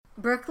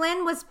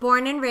Brooklyn was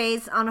born and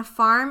raised on a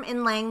farm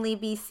in Langley,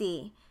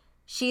 BC.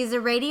 She is a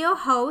radio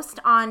host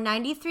on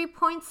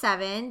 93.7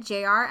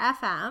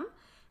 JRFM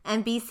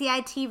and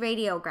BCIT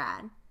radio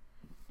grad.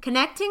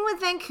 Connecting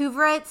with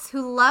Vancouverites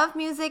who love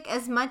music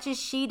as much as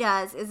she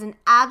does is an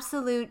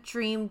absolute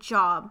dream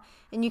job,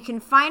 and you can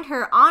find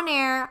her on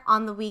air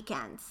on the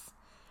weekends.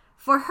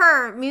 For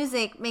her,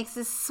 music makes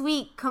this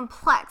sweet,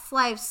 complex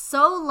life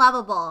so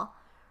lovable.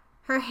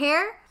 Her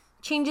hair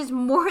changes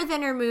more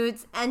than her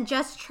moods, and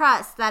just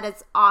trust that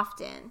it's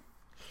often.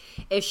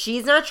 If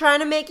she's not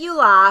trying to make you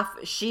laugh,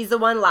 she's the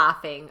one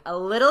laughing. A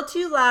little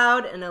too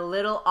loud and a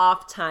little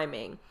off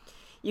timing.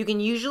 You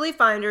can usually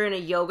find her in a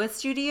yoga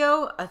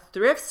studio, a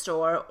thrift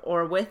store,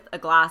 or with a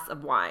glass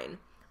of wine.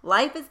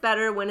 Life is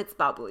better when it's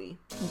bubbly.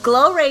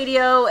 Glow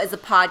Radio is a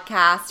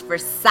podcast for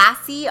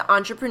sassy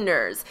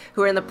entrepreneurs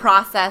who are in the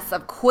process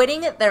of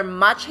quitting their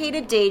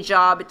much-hated day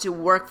job to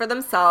work for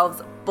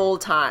themselves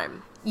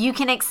full-time. You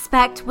can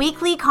expect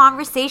weekly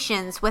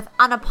conversations with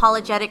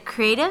unapologetic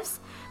creatives,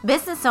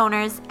 business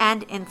owners,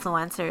 and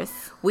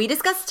influencers. We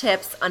discuss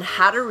tips on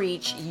how to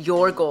reach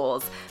your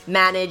goals,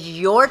 manage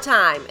your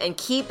time, and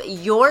keep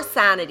your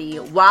sanity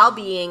while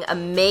being a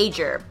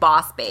major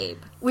boss babe.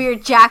 We're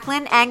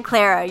Jacqueline and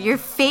Clara, your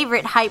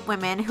favorite hype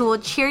women who will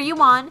cheer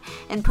you on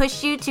and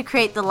push you to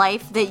create the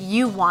life that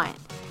you want.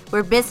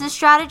 We're business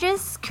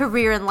strategists,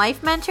 career and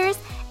life mentors,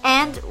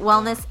 and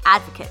wellness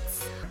advocates.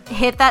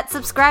 Hit that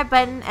subscribe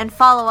button and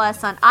follow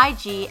us on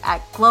IG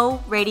at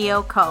Glow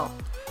Radio Co.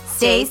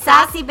 Stay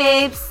sassy,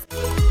 babes!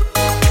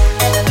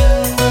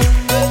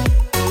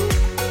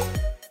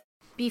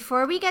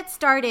 Before we get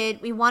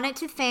started, we wanted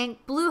to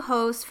thank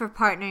Bluehost for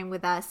partnering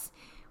with us.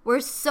 We're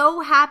so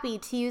happy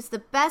to use the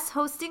best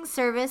hosting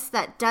service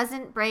that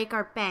doesn't break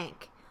our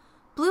bank.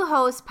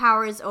 Bluehost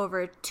powers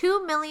over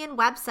 2 million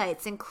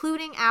websites,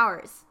 including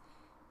ours.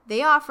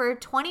 They offer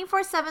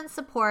 24/7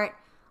 support,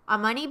 a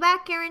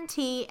money-back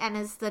guarantee, and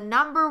is the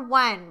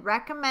 #1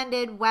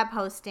 recommended web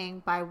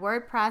hosting by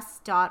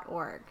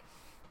WordPress.org.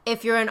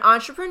 If you're an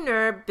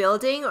entrepreneur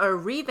building or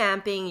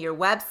revamping your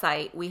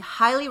website, we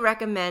highly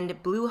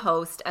recommend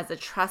Bluehost as a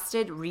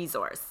trusted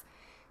resource.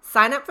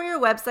 Sign up for your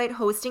website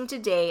hosting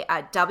today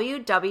at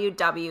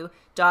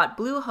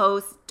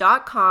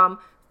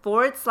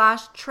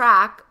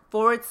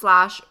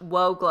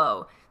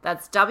www.bluehost.com/track/WoGlow.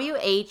 That's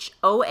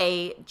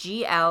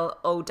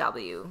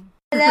WHOAGLOW.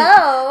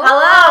 Hello!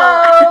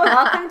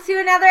 Welcome to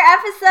another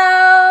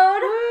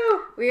episode!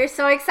 Woo. We are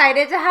so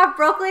excited to have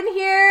Brooklyn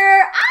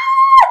here!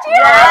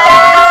 Cheers!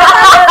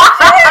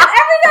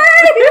 Every day!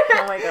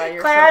 Oh my god,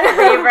 you're Clara's so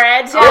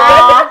favorite.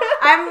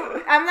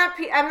 I'm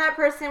that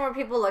person where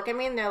people look at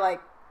me and they're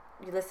like,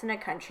 "You listen to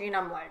country?" And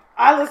I'm like,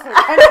 "I listen to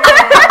country."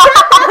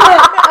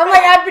 I'm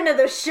like, I've been to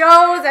the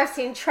shows. I've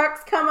seen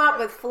trucks come up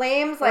with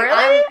flames. Like,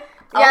 Really?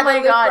 Yeah, oh my the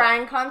Luke god.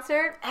 Bryan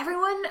concert.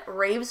 Everyone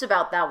raves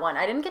about that one.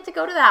 I didn't get to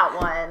go to that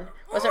one.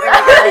 Was it really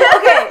good?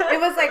 Okay, it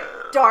was like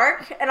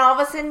dark, and all of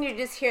a sudden you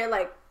just hear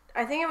like,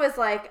 I think it was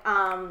like,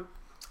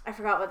 I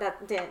forgot what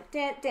that what's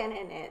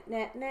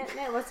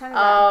song is that?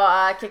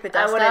 Oh, Kick the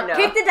Dust Up. know.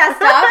 Kick the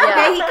dust up. Yeah.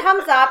 Okay, he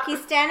comes up.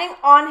 He's standing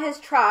on his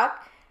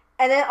truck,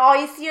 and then all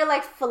you see are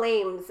like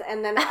flames,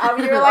 and then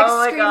you're like Oh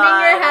my screaming God.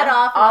 your head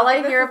off. All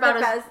I This hear is about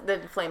the is best.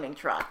 the flaming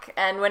truck.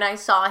 And when I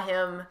saw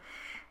him,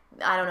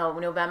 I don't know,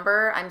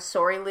 November, I'm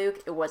sorry,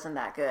 Luke, it wasn't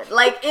that good.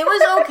 Like, it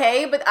was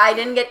okay, but I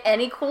didn't get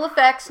any cool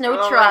effects, no Oh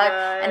my truck.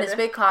 God. And his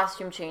big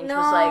costume change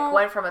was No. like,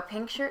 went from a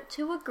pink shirt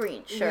to a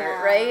green shirt,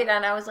 Yeah. right?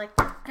 And I was like,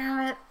 damn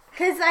it.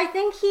 Because I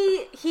think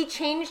he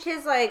changed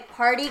his like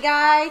party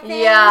guy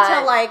thing Yeah.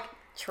 to like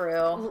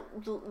True.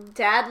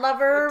 dad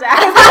lover.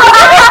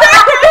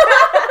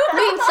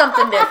 Means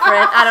something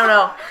different. I don't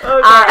know.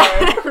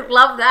 Okay.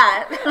 Love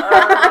that.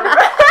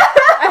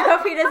 I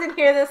hope he doesn't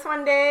hear this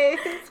one day.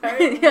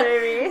 Sorry,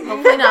 baby.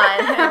 Hopefully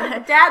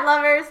not. Dad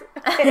lovers.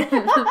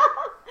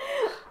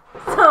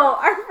 So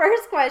our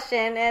first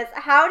question is,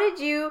 how did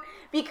you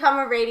become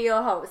a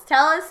radio host?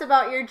 Tell us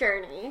about your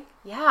journey.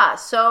 Yeah,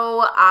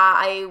 so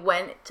I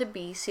went to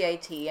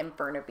BCIT in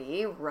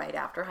Burnaby right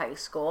after high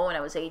school when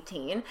I was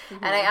 18,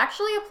 and I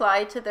actually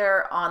applied to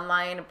their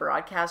online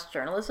broadcast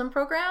journalism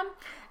program,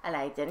 and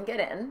I didn't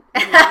get in.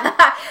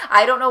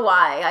 I don't know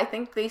why. I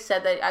think they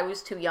said that I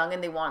was too young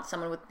and they want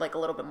someone with like a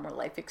little bit more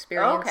life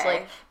experience, Okay.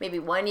 like maybe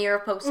 1 year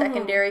of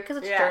post-secondary because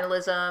it's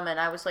journalism, and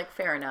I was like,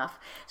 fair enough.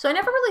 So I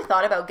never really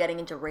thought about getting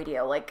into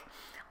radio. Like,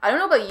 I don't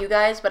know about you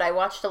guys, but I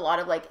watched a lot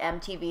of like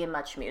MTV and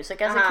Much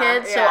Music as a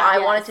kid, so I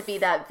wanted to be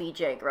that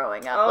VJ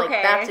growing up. Okay.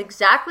 Like, that's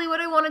exactly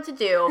what I wanted to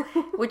do,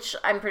 which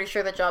I'm pretty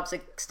sure the job's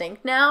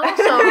extinct now,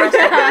 so rest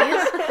in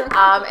peace.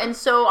 And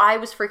so I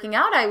was freaking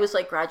out. I was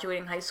like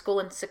graduating high school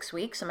in 6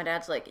 weeks, and my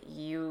dad's like,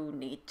 you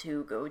need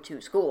to go to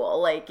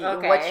school. Like,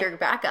 what's your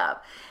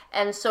backup?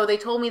 And so they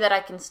told me that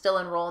I can still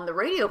enroll in the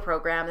radio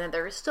program and that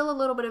there is still a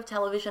little bit of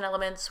television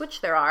elements,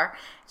 which there are.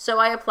 So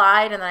I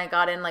applied and then I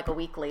got in like a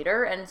week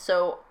later. And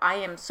so I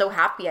am so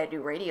happy I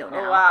do radio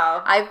now. Oh,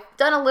 wow. I've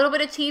done a little bit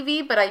of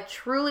TV, but I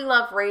truly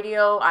love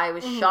radio. I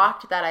was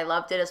shocked that I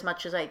loved it as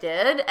much as I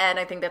did. And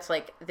I think that's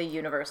like the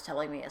universe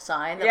telling me a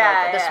sign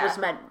that this was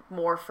meant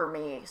more for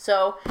me.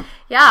 So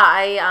yeah,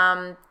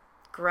 I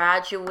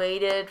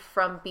graduated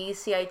from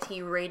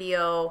BCIT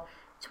Radio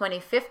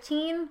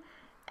 2015.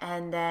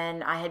 And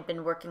then I had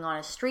been working on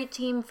a street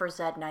team for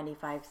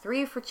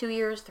Z95.3 for 2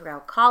 years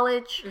throughout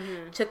college.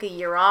 Took a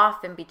year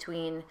off in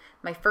between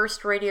my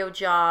first radio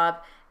job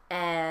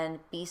and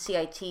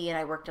BCIT, and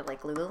I worked at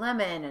like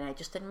Lululemon, and I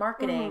just did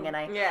marketing. And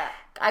I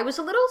was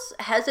a little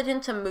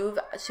hesitant to move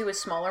to a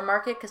smaller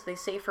market because they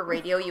say for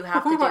radio you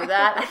have to do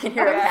that. I can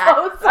hear a cat.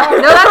 So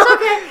sorry. No, that's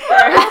okay.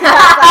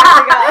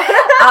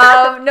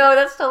 No,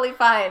 that's totally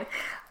fine.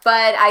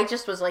 But I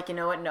just was like, you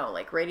know what? No,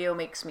 like radio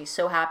makes me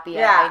so happy.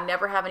 Yeah. I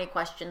never have any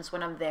questions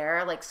when I'm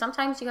there. Like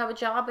sometimes you have a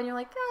job and you're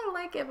like, I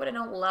like it, but I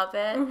don't love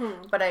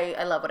it. But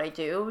I love what I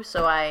do.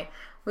 So I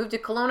moved to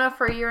Kelowna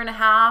for a year and a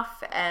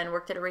half and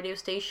worked at a radio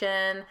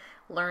station,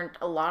 learned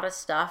a lot of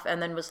stuff, and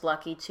then was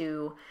lucky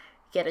to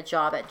get a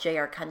job at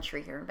JR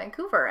Country here in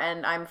Vancouver.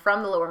 And I'm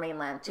from the Lower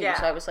Mainland too.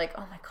 So I was like,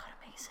 oh my God,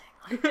 amazing.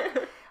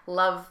 Like,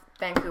 love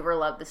Vancouver,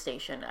 love the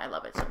station. I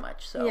love it so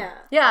much. So yeah.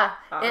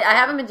 Awesome. I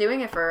haven't been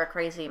doing it for a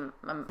crazy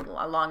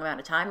a long amount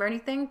of time or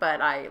anything,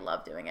 but I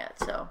love doing it.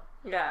 So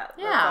that's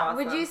yeah. awesome.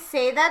 Would you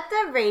say that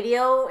the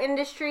radio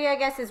industry, I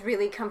guess, is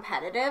really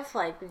competitive?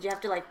 Like, did you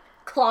have to like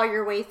claw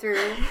your way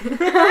through?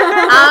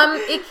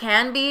 It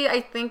can be.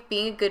 I think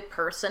being a good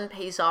person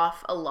pays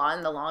off a lot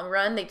in the long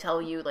run. They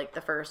tell you like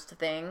the first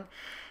thing,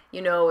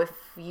 you know, if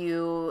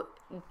you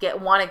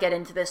want to get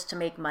into this to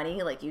make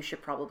money, like you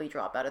should probably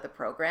drop out of the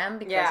program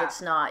because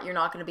it's not, you're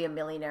not going to be a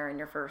millionaire in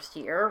your first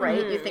year,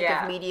 right? You think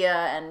of media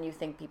and you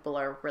think people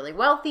are really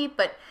wealthy,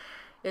 but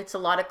it's a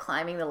lot of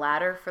climbing the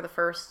ladder for the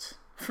first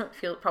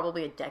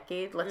probably a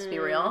decade, let's be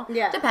real.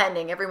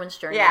 Depending, everyone's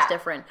journey is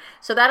different.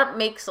 So that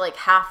makes like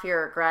half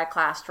your grad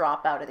class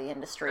drop out of the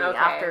industry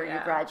after you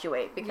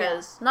graduate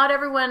because not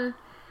everyone,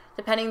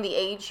 depending the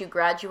age you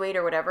graduate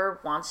or whatever,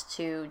 wants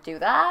to do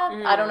that.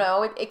 I don't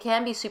know. It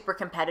can be super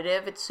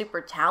competitive. It's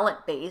super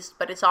talent-based,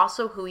 but it's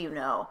also who you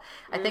know.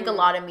 I think a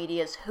lot of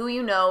media is who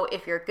you know,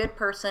 if you're a good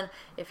person,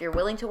 if you're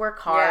willing to work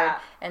hard,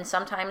 and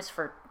sometimes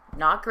for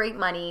not great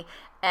money.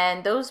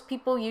 And those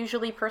people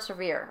usually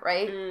persevere,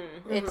 right?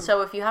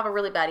 So if you have a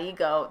really bad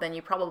ego, then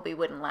you probably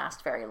wouldn't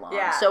last very long.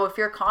 So if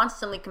you're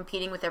constantly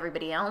competing with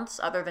everybody else,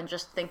 other than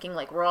just thinking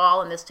like we're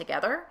all in this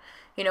together,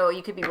 you know,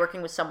 you could be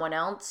working with someone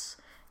else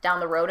down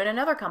the road in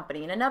another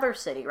company, in another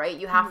city, right?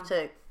 You have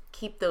to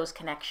keep those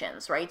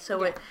connections, right?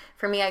 So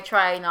for me, I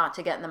try not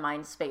to get in the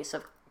mind space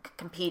of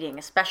competing,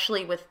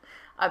 especially with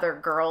other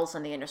girls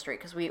in the industry,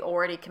 because we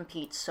already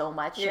compete so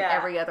much in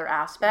every other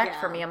aspect.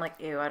 For me, I'm like,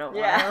 ew, I don't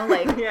want to,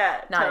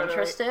 like, not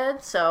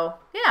interested. So,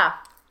 yeah.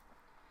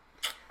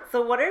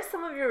 So what are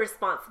some of your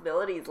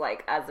responsibilities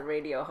like as a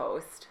radio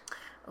host?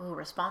 Oh,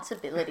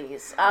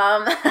 responsibilities.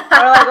 Or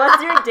like,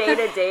 what's your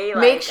day-to-day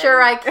like?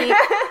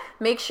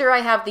 Make sure I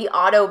have the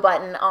auto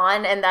button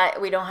on and that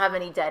we don't have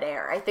any dead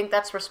air. I think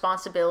that's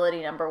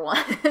responsibility number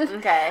one.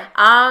 Okay.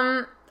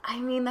 I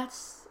mean,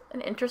 that's an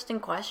interesting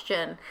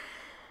question.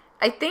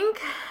 I think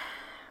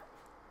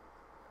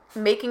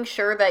making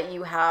sure that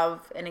you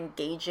have an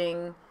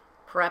engaging,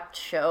 prepped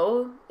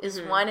show is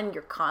one, and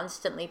you're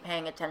constantly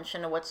paying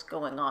attention to what's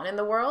going on in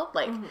the world.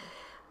 Like,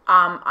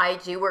 I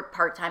do work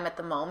part-time at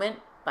the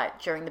moment, but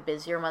during the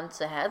busier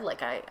months ahead,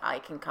 like I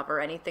can cover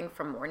anything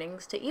from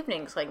mornings to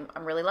evenings. Like,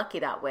 I'm really lucky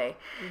that way.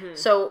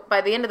 So by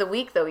the end of the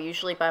week, though,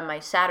 usually by my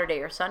Saturday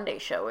or Sunday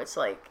show, it's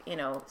like, you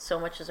know, so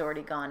much has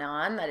already gone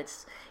on that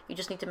you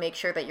just need to make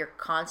sure that you're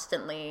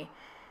constantly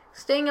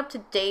staying up to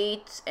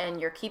date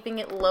and you're keeping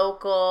it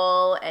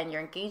local and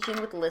you're engaging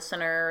with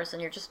listeners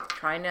and you're just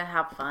trying to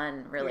have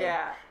fun, really.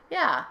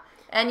 Yeah.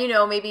 And, you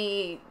know,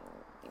 maybe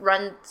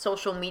run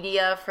social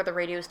media for the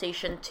radio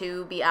station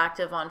too, be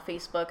active on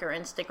Facebook or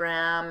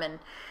Instagram and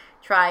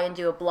try and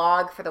do a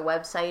blog for the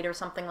website or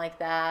something like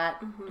that.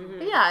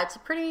 But yeah, it's a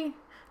pretty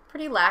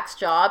lax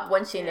job.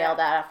 Once you nail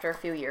that after a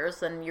few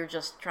years, then you're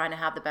just trying to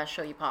have the best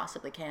show you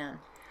possibly can.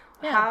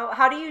 Yeah.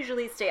 How do you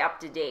usually stay up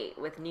to date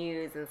with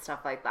news and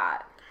stuff like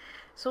that?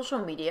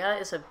 Social media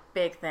is a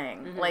big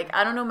thing. Like,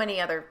 I don't know many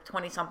other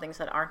 20-somethings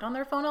that aren't on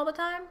their phone all the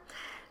time.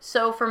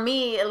 So for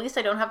me, at least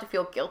I don't have to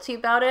feel guilty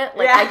about it.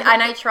 Like,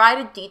 I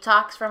try to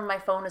detox from my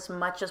phone as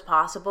much as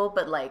possible,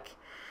 but like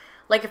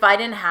if I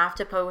didn't have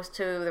to post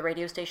to the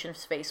radio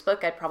station's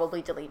Facebook, I'd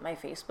probably delete my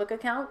Facebook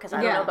account because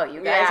I don't know about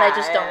you guys. I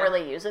just don't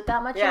really use it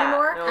that much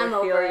anymore. No, I'm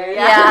over it.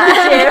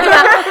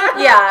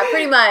 Yeah,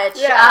 pretty much.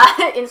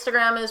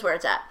 Instagram is where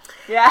it's at.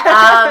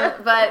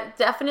 But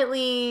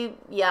definitely,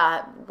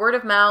 word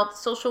of mouth,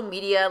 social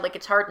media. Like,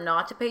 it's hard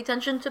not to pay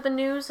attention to the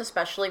news,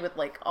 especially with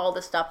like all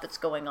the stuff that's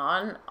going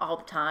on all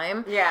the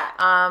time.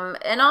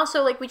 And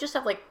also, like, we just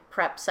have like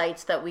prep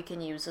sites that we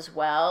can use as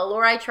well,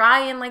 or I try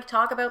and like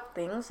talk about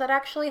things that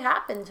actually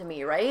happened to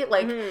me, right?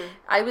 Like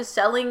I was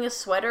selling a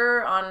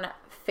sweater on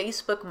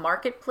Facebook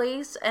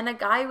Marketplace and a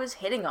guy was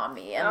hitting on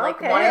me and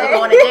like wanted to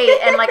go on a date,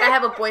 and like I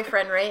have a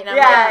boyfriend, right? And I'm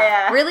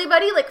like, really,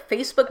 buddy? Like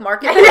Facebook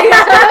Marketplace?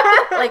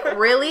 Like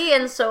really?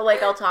 And so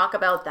like I'll talk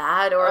about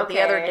that, or the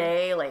other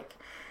day, like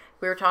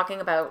we were talking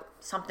about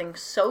something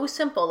so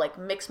simple like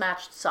mixed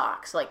matched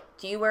socks. Like,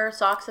 do you wear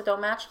socks that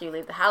don't match? Do you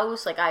leave the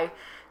house? Like I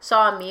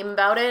saw a meme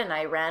about it and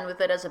I ran with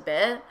it as a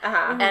bit,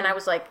 and I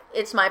was like,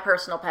 it's my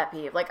personal pet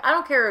peeve. Like, I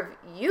don't care if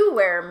you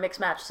wear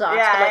mixed match socks,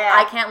 but like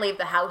I can't leave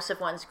the house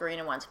if one's green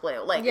and one's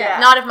blue. Like,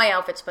 not if my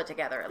outfit's put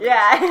together at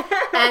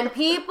least. And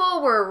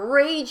people were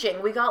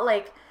raging. We got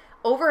like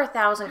over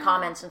 1,000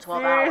 comments in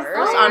 12 hours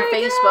on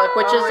Facebook,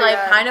 which is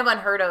like kind of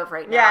unheard of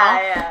right now.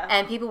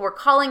 And people were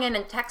calling in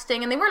and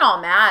texting, and they weren't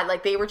all mad.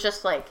 Like, they were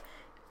just like,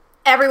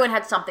 everyone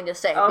had something to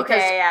say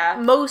because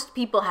most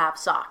people have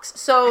socks,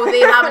 so they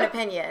have an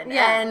opinion.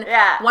 And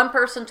one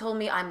person told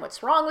me I'm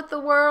what's wrong with the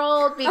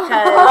world because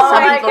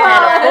some people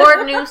can't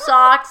afford new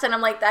socks, and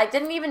I'm like, I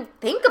didn't even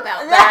think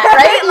about that,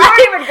 right? Like,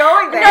 you weren't even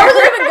going there. No, I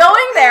wasn't even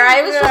going there.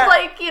 I was just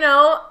like, you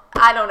know,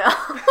 I don't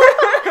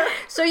know.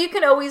 So you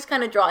can always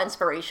kind of draw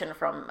inspiration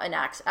from an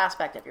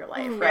aspect of your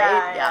life,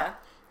 right? Yeah.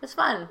 It's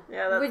fun.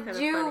 Yeah, that's Would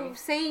you funny.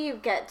 say you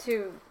get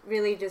to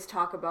really just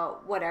talk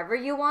about whatever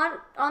you want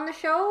on the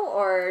show,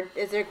 or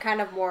is there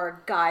kind of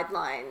more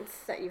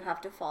guidelines that you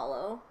have to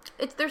follow?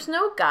 There's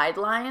no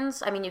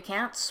guidelines. I mean, you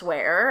can't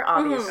swear,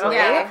 obviously.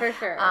 Yeah, for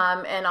sure.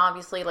 And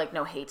obviously, like,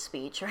 no hate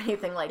speech or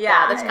anything like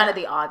that. That's kind of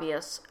the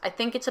obvious. I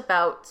think it's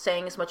about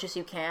saying as much as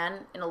you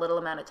can in a little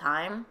amount of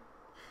time.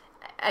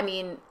 I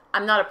mean,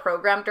 I'm not a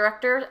program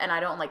director, and I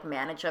don't, like,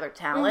 manage other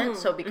talent.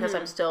 So because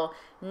I'm still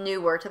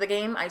newer to the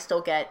game, I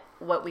still get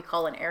what we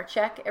call an air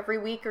check every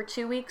week or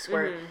 2 weeks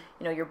where, you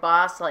know, your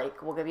boss,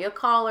 like, will give you a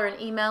call or an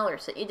email or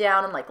sit you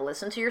down and, like,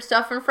 listen to your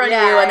stuff in front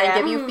of you and then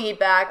give you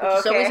feedback, which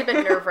is always a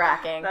bit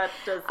nerve-wracking. That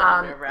does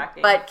sound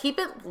nerve-wracking. But keep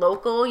it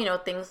local, you know,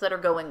 things that are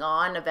going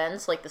on,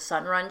 events like the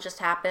Sun Run just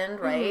happened,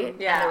 right? And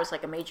there was,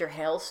 like, a major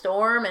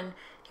hailstorm, and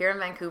here in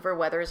Vancouver,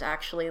 weather is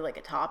actually, like,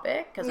 a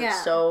topic because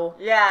it's so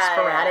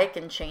sporadic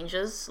and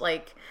changes,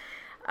 like...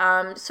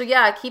 so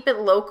yeah, keep it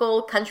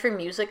local, country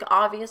music,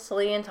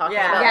 obviously, and talking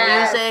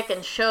about music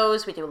and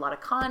shows. We do a lot of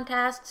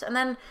contests, and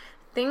then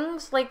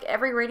things like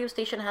every radio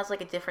station has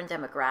like a different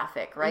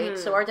demographic, right?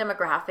 So our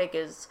demographic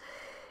is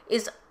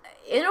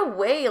in a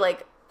way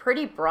like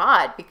pretty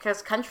broad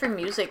because country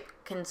music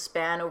can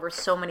span over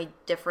so many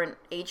different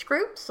age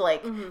groups.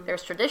 Like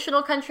there's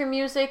traditional country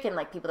music and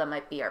like people that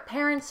might be our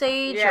parents'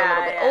 age or a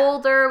little bit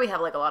older. We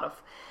have like a lot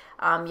of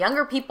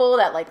younger people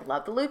that like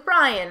love the Luke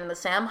Bryan and the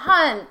Sam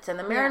Hunt and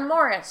the Maren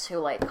Morris who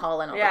like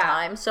call in all the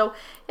time. So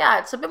yeah,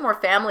 it's a bit more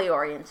family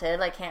oriented.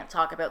 I can't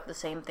talk about the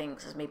same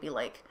things as maybe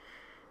like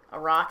a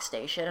rock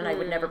station, and I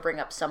would never bring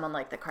up someone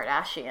like the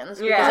Kardashians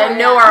because I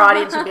know our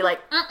audience would be like,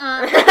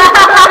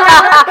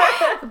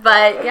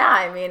 But yeah,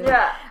 I mean,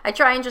 I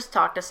try and just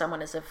talk to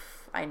someone as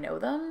if I know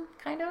them,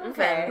 kind of,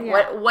 and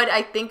what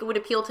I think would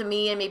appeal to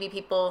me, and maybe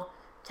people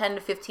 10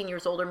 to 15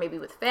 years older, maybe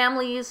with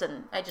families,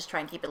 and I just try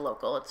and keep it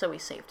local. It's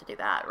always safe to do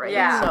that, right?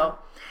 So,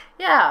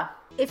 yeah.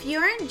 If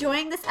you're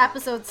enjoying this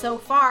episode so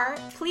far,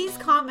 please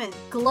comment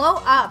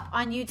Glow Up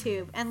on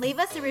YouTube and leave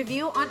us a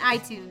review on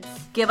iTunes.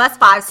 Give us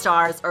 5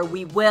 stars or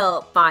we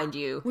will find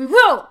you. We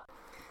will!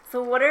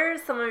 So what are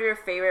some of your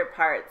favorite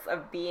parts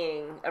of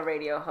being a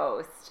radio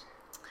host?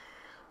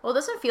 Well, it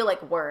doesn't feel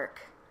like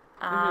work.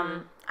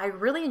 I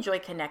really enjoy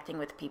connecting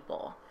with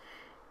people.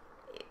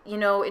 You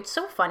know, it's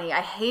so funny.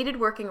 I hated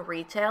working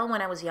retail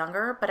when I was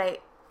younger, but I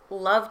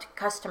loved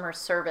customer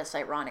service,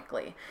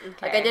 ironically.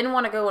 Like, I didn't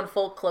want to go in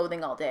full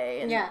clothing all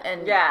day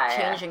and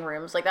changing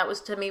rooms. Like, that was,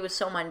 to me, was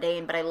so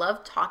mundane, but I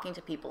loved talking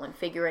to people and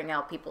figuring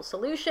out people's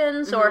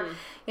solutions. Or,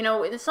 you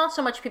know, it's not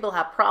so much people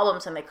have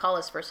problems and they call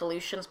us for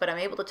solutions, but I'm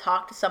able to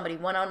talk to somebody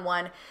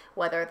one-on-one,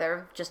 whether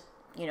they're just,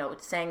 you know,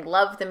 saying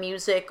love the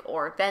music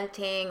or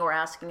venting or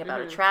asking about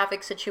a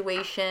traffic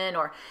situation,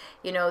 or,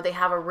 you know, they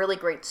have a really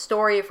great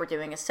story if we're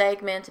doing a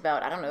segment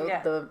about, I don't know,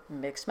 the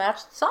mixed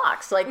matched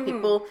socks. Like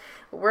people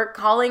were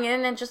calling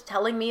in and just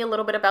telling me a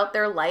little bit about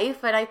their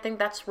life. And I think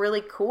that's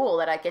really cool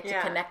that I get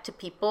to connect to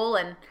people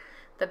and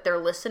that they're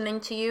listening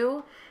to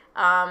you.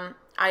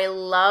 I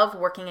love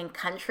working in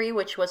country,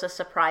 which was a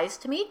surprise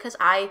to me because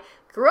I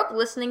grew up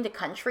listening to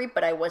country,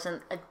 but I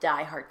wasn't a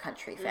diehard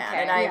country fan.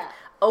 And I've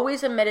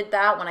always admitted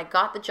that. When I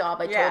got the job,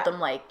 I told them,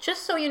 like,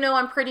 just so you know,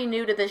 I'm pretty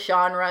new to this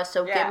genre,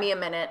 so give me a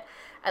minute.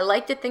 I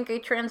like to think I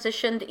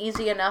transitioned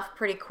easy enough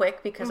pretty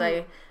quick because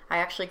I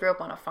actually grew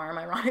up on a farm,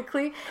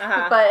 ironically.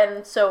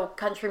 And so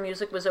country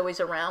music was always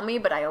around me,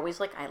 but I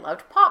always, I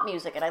loved pop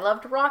music and I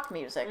loved rock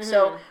music.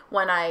 So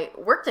when I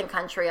worked in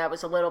country, I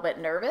was a little bit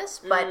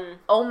nervous, but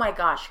oh my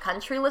gosh,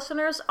 country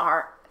listeners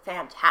are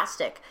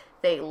fantastic.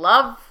 They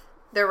love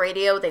their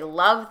radio, they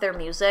love their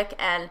music,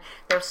 and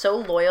they're so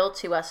loyal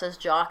to us as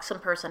jocks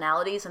and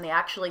personalities, and they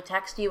actually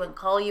text you and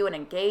call you and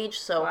engage.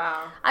 So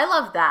I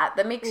love that.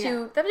 That makes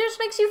that just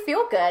makes you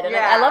feel good. And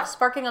I love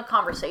sparking a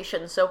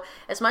conversation. So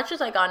as much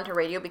as I got into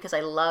radio because I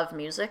love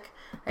music,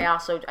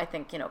 I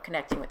think,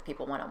 connecting with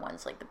people one-on-one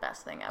is like the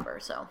best thing ever.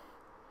 So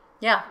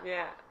yeah.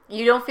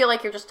 You don't feel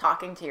like you're just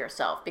talking to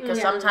yourself, because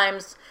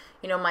sometimes,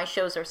 my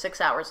shows are 6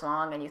 hours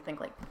long and you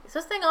think like, is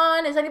this thing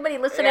on? Is anybody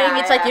listening?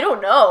 It's like, you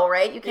don't know,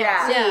 right? You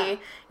can't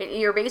see.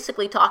 You're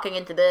basically talking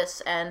into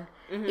this, and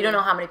you don't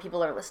know how many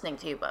people are listening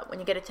to you. But when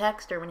you get a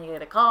text or when you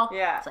get a call,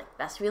 it's like,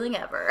 best feeling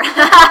ever.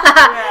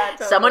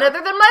 Totally. Someone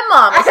other than my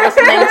mom is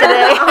listening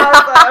today.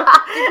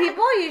 Do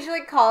people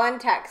usually call and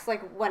text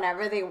like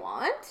whenever they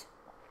want?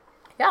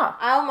 Yeah.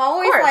 I'm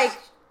always like,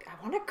 I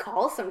want to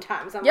call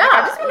sometimes. I'm like,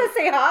 I just want to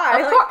say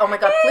hi. Of course. Oh my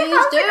God,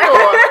 please do.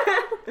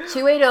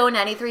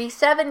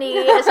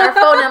 280-9370 is our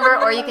phone number,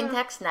 or you can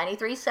text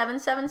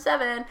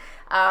 93777.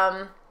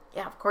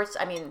 Yeah, of course.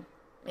 I mean,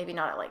 maybe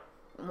not at like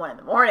 1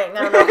 a.m. I don't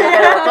know if you're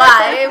going to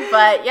reply,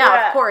 but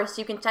of course,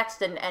 you can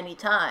text in any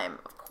time.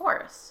 Of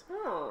course.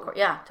 Oh.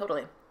 Yeah,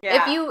 totally.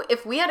 Yeah.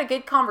 If we had a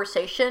good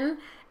conversation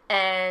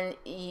and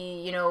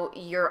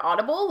you're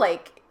audible,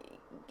 like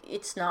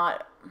it's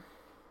not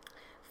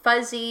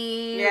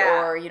fuzzy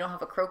or you don't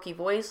have a croaky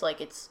voice,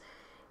 like it's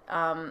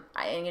and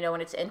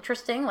it's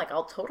interesting, like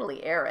I'll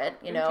totally air it.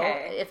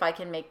 If I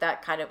can make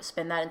that kind of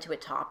spin that into a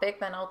topic,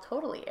 then I'll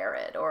totally air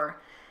it.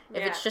 Or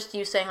if it's just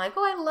you saying like,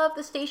 oh, I love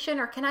the station,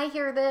 or can I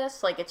hear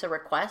this, like it's a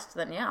request,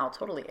 then I'll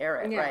totally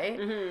air it. Right.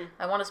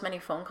 I want as many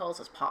phone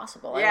calls as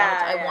possible.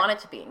 I want it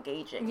to be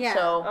engaging.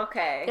 So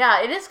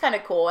it is kind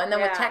of cool. And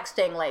then with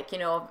texting, like,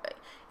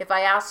 if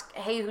I ask,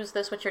 hey, who's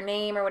this, what's your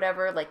name, or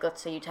whatever, like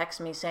let's say you text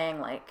me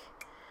saying like,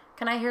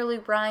 can I hear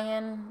Luke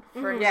Bryan,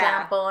 for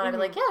example? And I'd be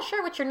like, yeah,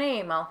 sure, what's your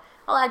name?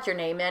 I'll add your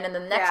name in, and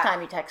then the next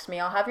time you text me,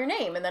 I'll have your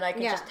name, and then I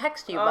can just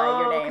text you by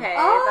your name.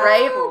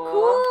 Right?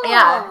 Cool.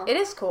 Yeah, it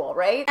is cool,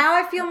 right? Now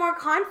I feel more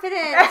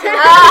confident.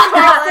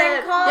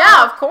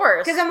 Yeah, of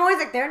course. Because I'm always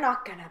like, they're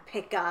not going to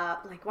pick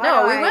up. Like, we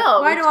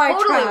will. Why do I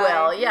totally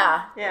try? will.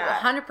 Yeah.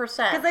 100%.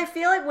 Because I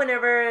feel like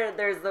whenever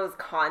there's those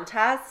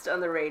contests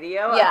on the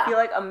radio, I feel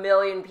like a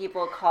million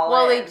people call in.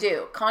 Well, they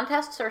do.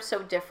 Contests are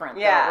so different,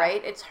 though,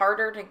 right? It's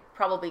harder to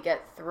probably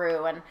get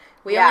through, and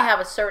we only have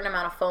a certain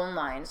amount of phone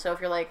lines. So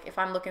if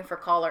I'm looking for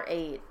caller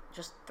 8,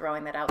 just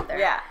throwing that out there.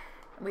 Yeah.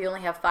 We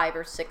only have 5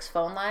 or 6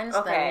 phone lines.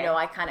 Then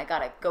I kind of got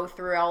to go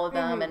through all of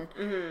them,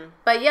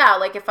 but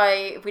like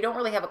if we don't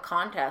really have a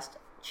contest,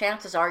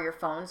 chances are your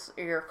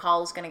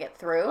call is going to get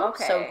through.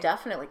 Okay. So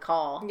definitely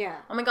call. Yeah.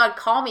 Oh my God,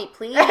 call me,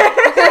 please. I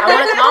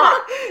want to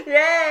talk.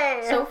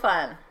 Yay. So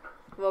fun.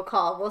 We'll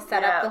call. We'll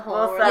set up the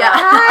whole.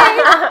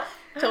 Hi.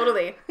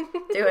 Totally.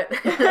 Do it.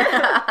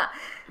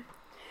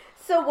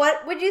 So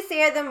what would you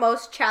say are the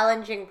most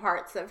challenging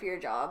parts of your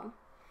job?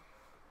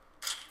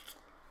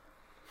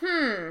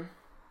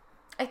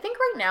 I think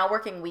right now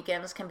working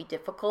weekends can be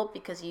difficult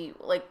because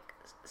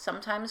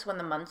sometimes when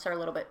the months are a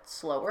little bit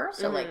slower,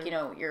 so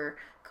your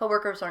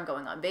coworkers aren't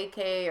going on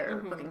vacay or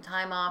booking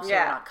time off, so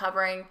you're not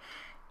covering,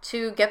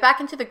 to get back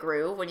into the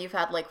groove when you've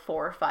had like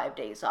 4 or 5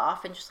 days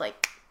off and just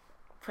like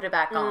put it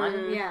back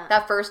on.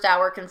 That first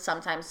hour can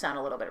sometimes sound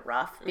a little bit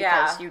rough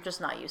because you're just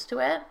not used to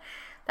it.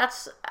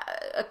 That's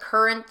a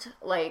current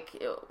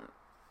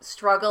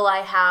struggle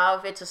I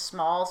have. It's a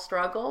small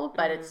struggle,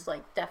 but it's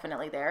like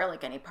definitely there,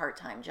 like any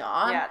part-time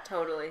job. Yeah,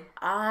 totally.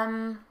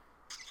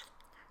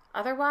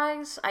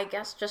 Otherwise, I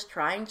guess just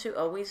trying to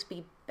always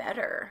be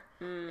better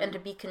and to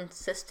be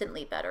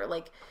consistently better.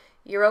 Like,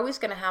 you're always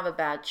going to have a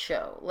bad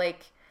show.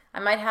 Like, I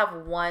might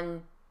have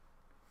one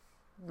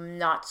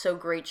not so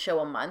great show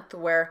a month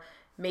where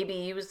maybe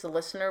you as the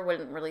listener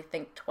wouldn't really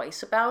think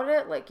twice about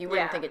it. Like, you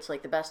wouldn't think it's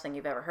like the best thing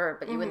you've ever heard,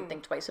 but you wouldn't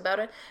think twice about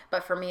it.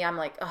 But for me, I'm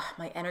like, oh,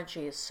 my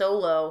energy is so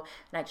low,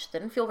 and I just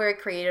didn't feel very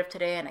creative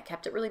today, and I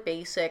kept it really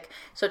basic.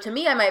 So to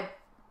me, I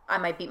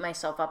might beat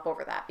myself up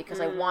over that because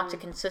I want to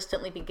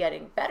consistently be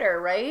getting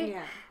better, right?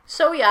 Yeah.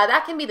 So yeah,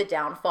 that can be the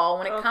downfall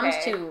when it comes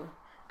to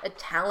a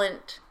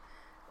talent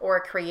or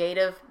a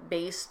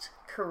creative-based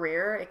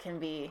career. It can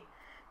be,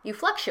 you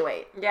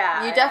fluctuate.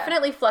 Yeah. You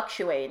definitely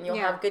fluctuate, and you'll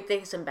have good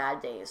days and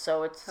bad days.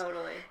 So it's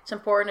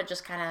important to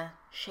just kind of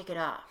shake it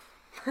off.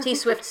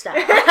 T-Swift style.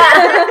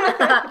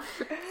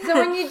 So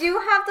when you do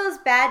have those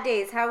bad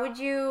days, how would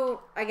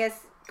you, I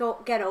guess,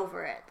 get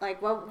over it?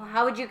 Like,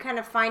 how would you kind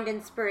of find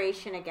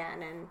inspiration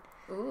again? And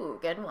ooh,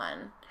 good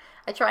one.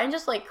 I try and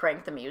just like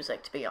crank the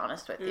music, to be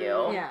honest with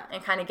you,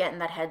 and kind of get in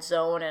that head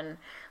zone and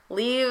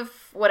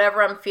leave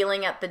whatever I'm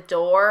feeling at the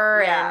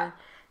door, and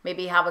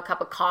maybe have a cup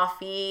of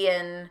coffee,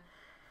 and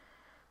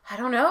I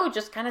don't know,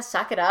 just kind of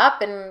suck it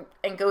up and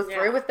go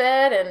through with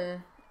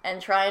it,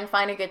 and try and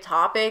find a good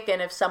topic.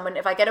 And if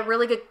I get a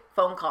really good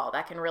phone call,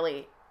 that can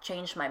really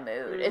changed my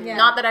mood. It's Yeah.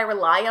 not that I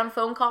rely on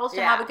phone calls to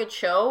Yeah. have a good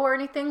show or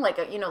anything, like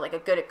a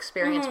good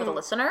experience with a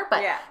listener,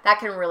 but Yeah. that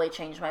can really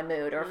change my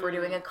mood. Or if we're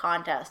doing a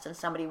contest and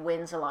somebody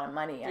wins a lot of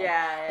money,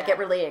 I get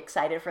really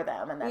excited for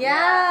them. And then,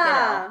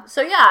 Yeah.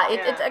 So yeah,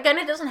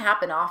 it doesn't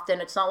happen often.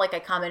 It's not like I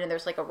come in and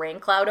there's like a rain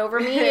cloud over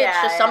me.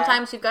 It's just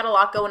sometimes you've got a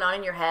lot going on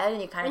in your head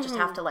and you kind of just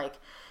have to like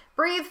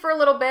breathe for a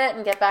little bit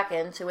and get back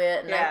into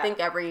it. And I think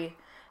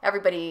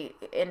everybody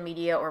in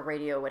media or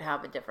radio would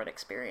have a different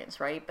experience,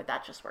 right? But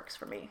that just works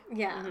for me.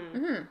 Yeah.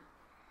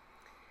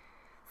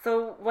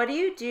 So what do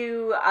you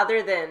do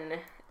other than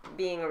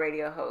being a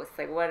radio host?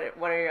 Like what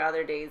are your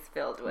other days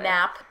filled with?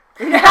 Nap.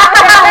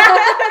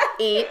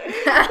 Eat.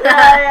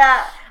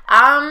 Yeah.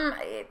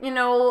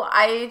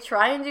 I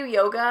try and do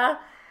yoga,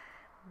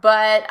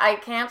 but I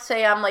can't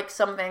say I'm like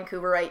some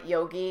Vancouverite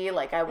yogi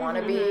like I want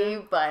to be,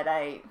 but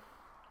I've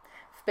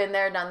been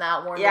there, done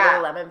that, worn the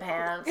lemon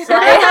pants.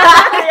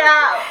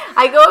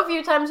 I go a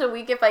few times a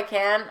week if I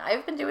can.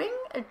 I've been doing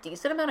a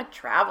decent amount of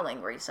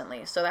traveling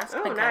recently, so that's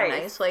been kind of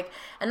nice. Like,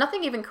 and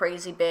nothing even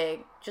crazy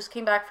big. Just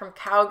came back from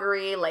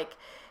Calgary, like,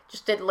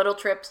 just did little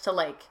trips to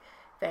like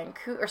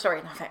Vancouver.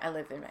 I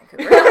live in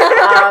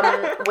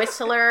Vancouver.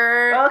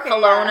 Whistler,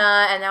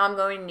 Kelowna, and now I'm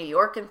going to New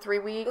York in 3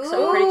 weeks.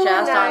 So I'm pretty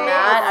jazzed on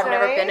that. I've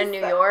never been to New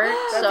York.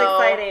 That's so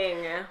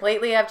exciting.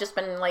 Lately, I've just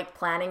been like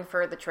planning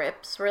for the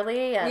trips,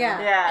 really. And,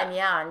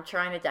 I'm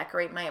trying to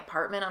decorate my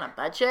apartment on a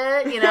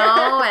budget, and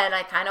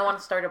I kind of want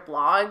to start a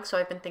blog. So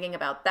I've been thinking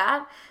about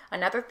that.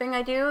 Another thing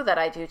I do that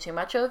I do too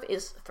much of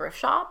is thrift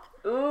shop.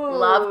 Ooh,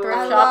 love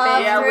thrift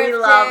shopping. Yeah, we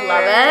love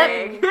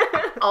it.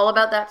 All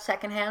about that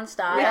secondhand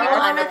style.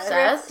 I'm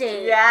obsessed.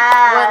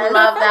 Yeah, would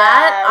love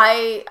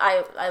that.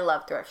 I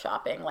love thrift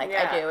shopping. Like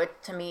I do.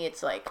 To me,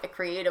 it's like a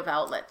creative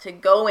outlet to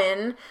go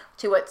in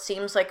to what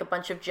seems like a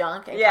bunch of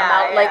junk and come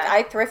out. Like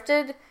I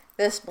thrifted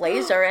this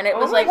blazer and it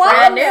was like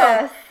brand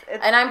new.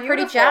 And I'm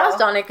pretty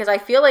jazzed on it because I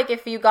feel like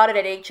if you got it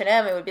at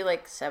H&M, it would be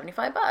like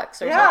 $75 or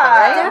something,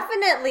 right?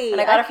 Definitely. And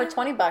I got it for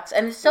 $20,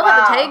 and it still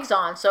had the tags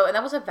on. So, and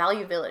that was at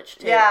Value Village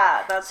too.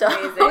 Yeah, that's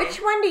amazing.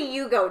 Which one do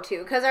you go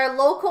to? Because our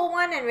local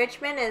one in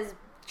Richmond is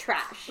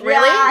trash.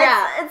 Really?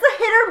 Yeah, it's a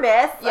hit or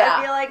miss. Yeah,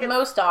 I feel like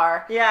most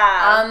are.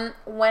 Yeah.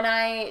 When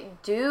I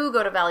do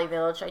go to Value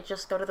Village, I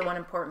just go to the one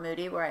in Port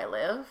Moody where I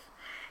live.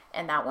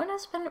 And that one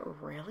has been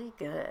really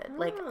good.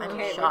 Like, I'm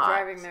shocked. We're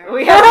driving there.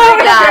 We have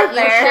to Yeah,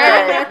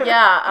 there. you should.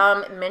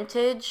 Yeah,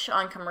 Mintage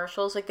on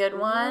Commercial is a good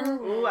one.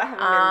 Ooh, I haven't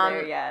been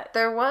there yet.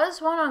 There was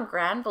one on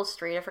Granville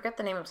Street. I forget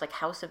the name. It was like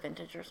House of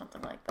Vintage or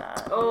something like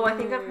that. Oh, I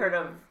think I've heard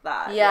of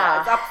that. Yeah.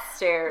 It's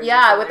upstairs.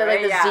 Yeah, with the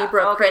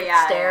zebra print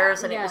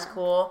stairs, yeah. and it was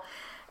cool.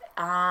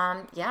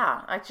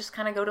 I just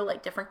kind of go to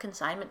like different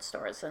consignment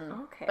stores,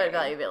 but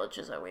Value Village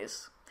is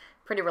always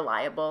pretty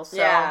reliable. So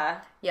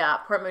yeah,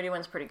 Port Moody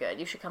one's pretty good.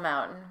 You should come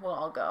out and we'll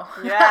all go.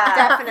 Yeah,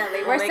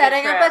 definitely. We're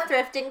setting up a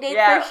thrifting date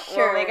for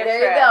sure. We'll make a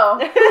there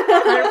trip. you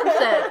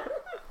go.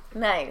 100%.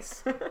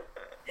 Nice.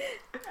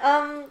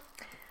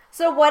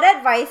 So what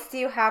advice do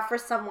you have for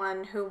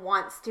someone who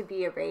wants to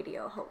be a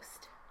radio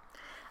host?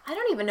 I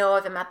don't even know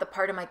if I'm at the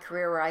part of my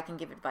career where I can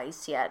give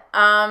advice yet.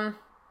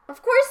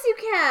 Of course you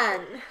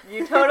can.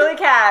 You totally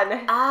can.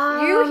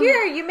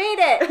 You made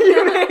it.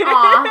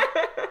 Aw.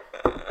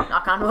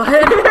 Knock on wood.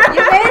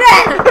 You made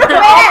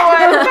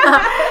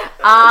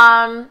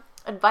it.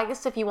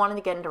 Advice if you wanted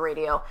to get into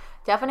radio.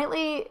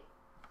 Definitely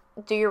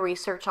do your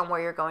research on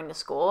where you're going to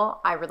school.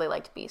 I really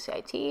liked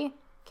BCIT.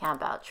 Can't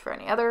vouch for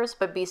any others,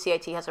 but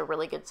BCIT has a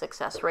really good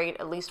success rate,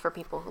 at least for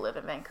people who live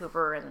in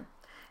Vancouver and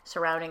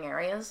surrounding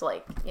areas,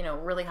 like,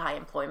 really high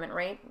employment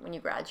rate when you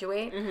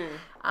graduate.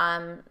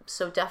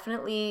 So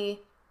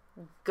definitely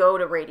go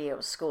to radio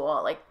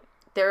school. Like,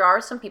 there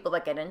are some people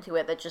that get into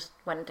it that just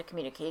went into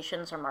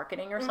communications or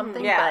marketing or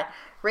something, but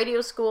radio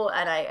school,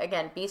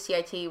 and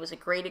BCIT was a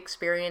great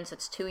experience.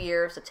 It's 2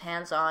 years, it's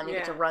hands-on, you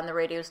get to run the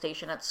radio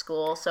station at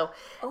school, so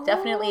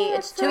definitely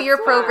it's 2-year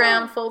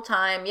program,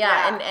 full-time,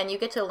 and you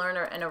get to learn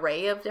an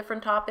array of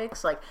different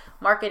topics, like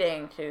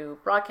marketing to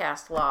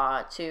broadcast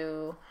law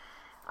to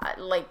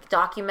like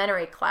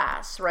documentary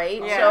class,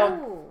 right?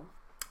 So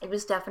it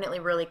was definitely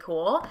really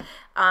cool.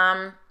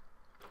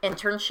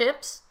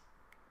 Internships,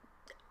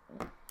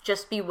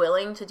 just be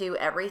willing to do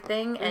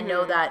everything and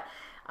know that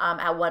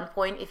at one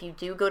point, if you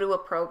do go to a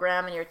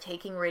program and you're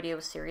taking radio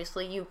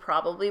seriously, you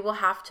probably will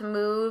have to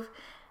move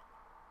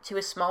to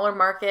a smaller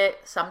market.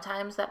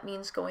 Sometimes that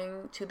means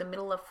going to the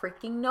middle of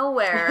freaking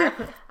nowhere.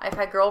 I've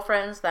had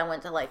girlfriends that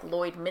went to like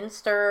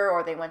Lloydminster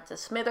or they went to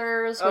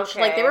Smithers, which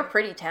like they were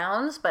pretty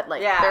towns, but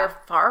like they're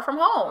far from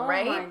home,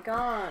 right? Oh my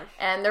gosh.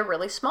 And they're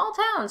really small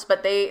towns,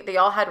 but they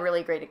all had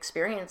really great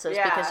experiences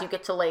because you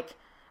get to like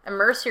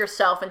immerse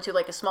yourself into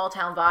like a small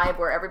town vibe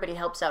where everybody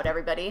helps out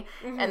everybody.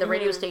 And the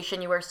radio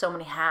station, you wear so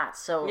many hats.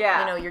 So,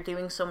 you're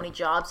doing so many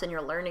jobs and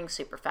you're learning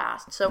super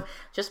fast. So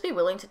just be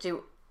willing to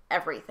do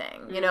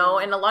everything, and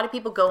a lot of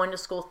people go into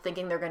school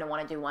thinking they're going to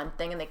want to do one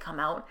thing and they come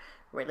out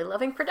really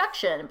loving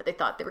production, but they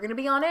thought they were going to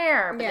be on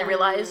air, but they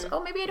realized,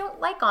 oh, maybe I don't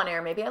like on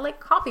air. Maybe I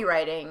like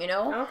copywriting, you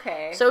know?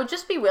 Okay. So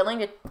just be willing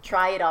to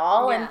try it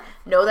all and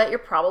know that you're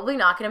probably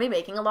not going to be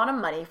making a lot of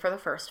money for the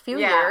first few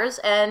years.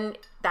 And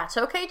that's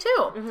okay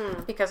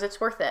too, because it's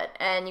worth it.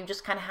 And you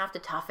just kind of have to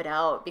tough it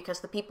out,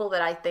 because the people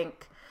that I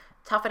think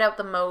tough it out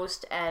the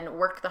most and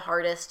work the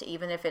hardest,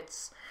 even if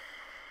it's,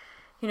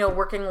 you know,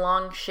 working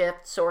long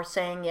shifts or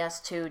saying yes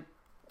to,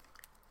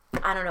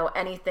 I don't know,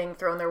 anything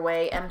thrown their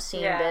way,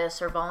 emceeing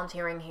this or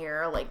volunteering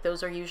here. Like,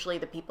 those are usually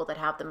the people that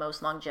have the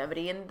most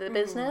longevity in the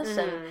business.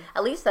 And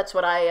at least that's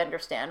what I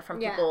understand from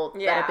people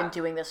that have been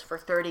doing this for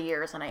 30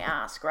 years. And I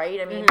ask, right?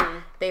 I mean,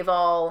 they've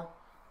all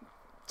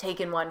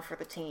taken one for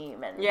the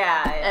team. And,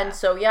 and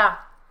so,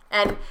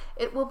 and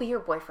it will be your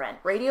boyfriend.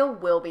 Radio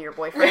will be your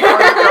boyfriend or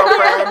your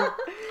girlfriend.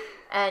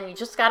 And you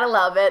just gotta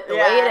love it the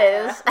way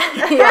it is.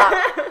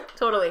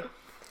 Totally.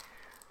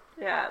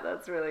 Yeah,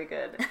 that's really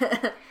good.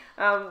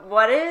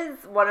 What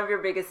is one of your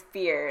biggest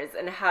fears,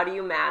 and how do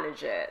you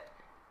manage it?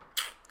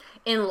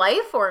 In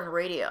life or in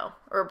radio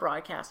or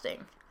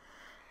broadcasting?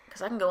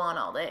 Because I can go on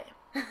all day.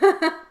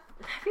 I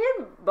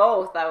mean,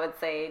 both, I would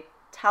say.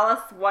 Tell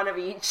us one of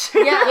each.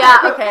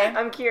 Okay.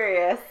 I'm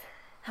curious.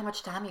 How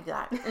much time you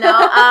got? No,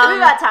 we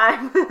got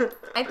time.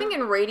 I think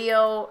in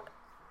radio,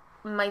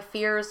 my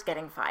fear is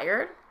getting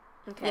fired.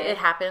 Okay. It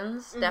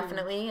happens,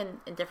 definitely,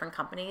 in different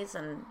companies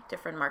and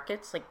different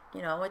markets. Like,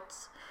 you know,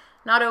 it's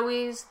not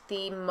always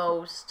the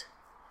most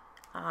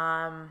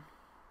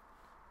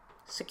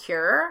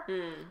secure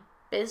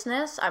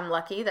business. I'm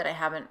lucky that I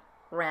haven't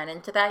ran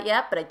into that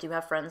yet, but I do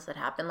have friends that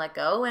have been let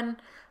go. And,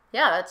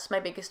 that's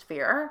my biggest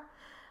fear.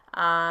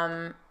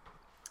 And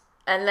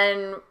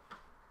then...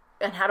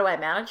 And how do I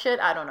manage it?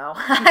 I don't know.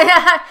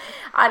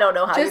 I don't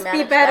know how you manage Just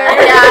be better.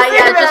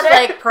 That. Just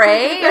like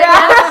pray, I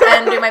guess,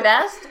 and do my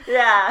best.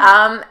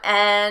 Yeah.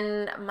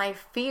 And my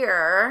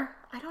fear,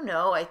 I don't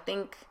know. I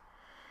think,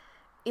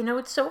 you know,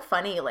 it's so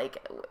funny.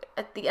 Like,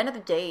 at the end of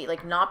the day,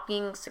 like, not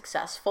being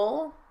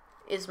successive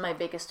is my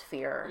biggest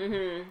fear.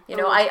 You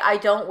know, I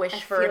don't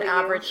wish for an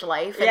average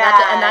life. And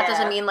that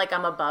doesn't mean like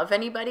I'm above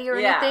anybody or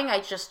anything.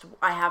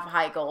 I have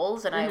high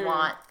goals and I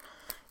want,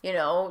 you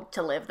know,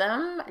 to live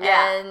them.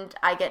 And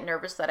I get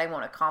nervous that I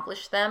won't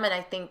accomplish them. And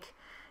I think,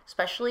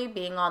 especially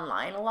being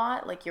online a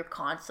lot, like, you're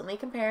constantly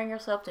comparing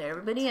yourself to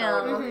everybody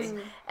else.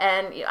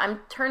 And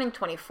I'm turning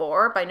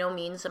 24. By no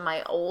means am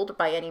I old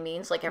by any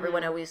means. Like,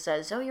 everyone always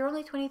says, oh, you're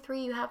only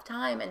 23, you have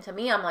time. And to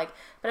me, I'm like,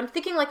 but I'm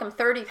thinking like I'm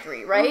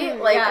 33,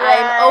 right? Like,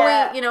 I'm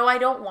always, you know, I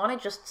don't want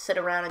to just sit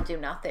around and do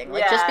nothing.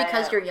 Like, just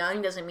because you're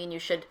young doesn't mean you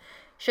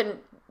shouldn't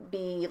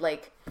be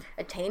like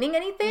attaining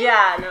anything.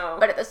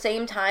 But at the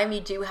same time, you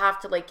do have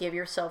to like give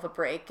yourself a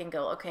break and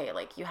go, okay,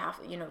 like, you have,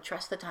 you know,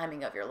 trust the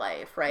timing of your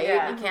life,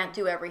 right? You can't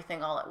do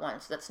everything all at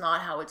once. That's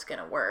not how it's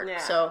gonna work.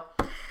 So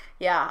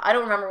I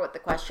don't remember what the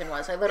question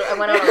was. I went on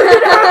a rant, but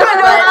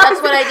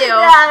that's what I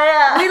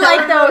do. We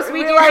like those.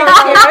 We do like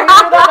those. We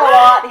do that a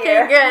lot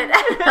here. Okay, good.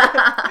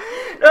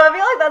 No, I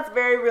feel like that's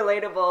very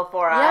relatable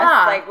for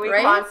us. Like, we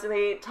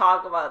constantly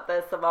talk about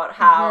this, about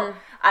how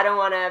I don't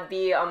want to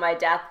be on my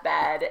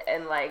deathbed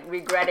and like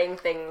regretting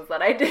things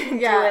that I didn't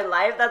do in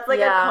life. That's like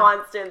a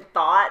constant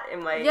thought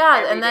in my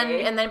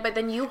but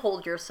then you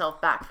hold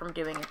yourself back from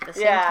doing it at the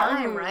same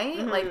time, right?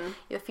 Like,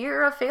 the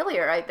fear of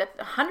failure, that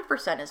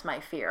 100% is my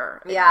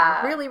fear.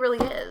 It really, really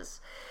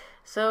is.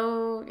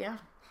 So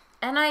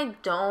and I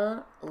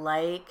don't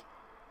like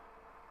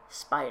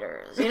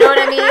spiders. You know what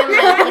I mean?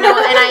 Like, you know,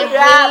 and I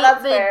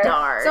hate the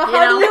dark. So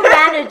how do you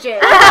manage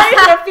it?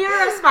 The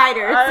fear of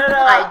spiders. I don't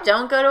know. I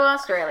don't go to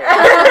Australia.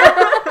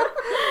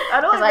 I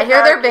don't Because I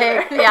hear they're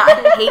big.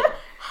 I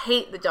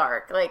hate the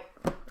dark. Like,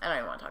 I don't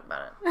even want to talk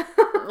about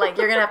it. Like,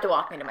 you're gonna have to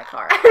walk me to my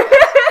car.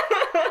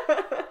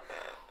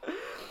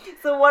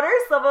 So what are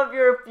some of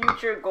your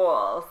future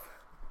goals?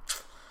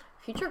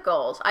 Future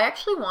goals. I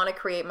actually want to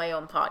create my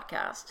own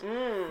podcast.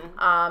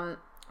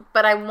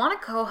 But I want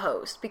to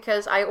co-host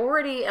because I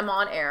already am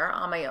on air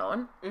on my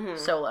own,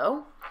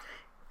 solo.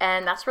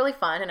 And that's really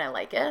fun and I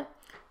like it.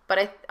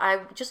 But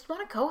I just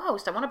want to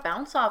co-host. I want to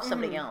bounce off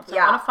somebody else. I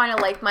want to find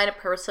a like-minded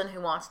person who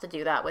wants to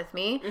do that with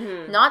me.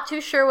 Not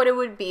too sure what it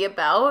would be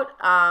about.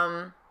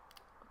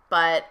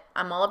 But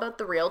I'm all about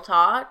the real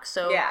talk.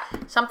 So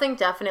something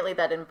definitely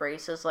that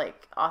embraces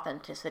like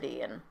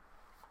authenticity and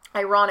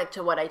ironic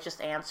to what I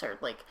just answered,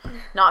 like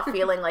not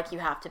feeling like you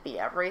have to be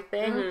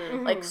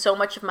everything. Like, so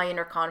much of my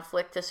inner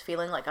conflict is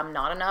feeling like I'm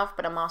not enough,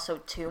 but I'm also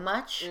too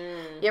much.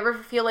 You ever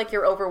feel like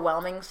you're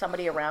overwhelming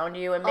somebody around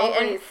you, and maybe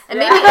every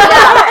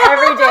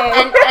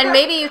day, and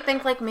maybe you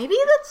think like, maybe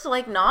that's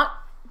like not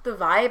the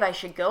vibe I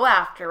should go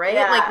after, right?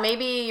 Like,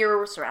 maybe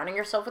you're surrounding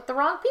yourself with the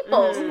wrong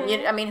people.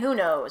 I mean, who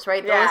knows,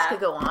 right? The list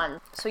could go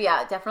on. So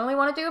definitely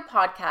want to do a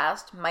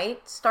podcast.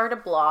 Might start a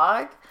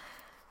blog.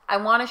 I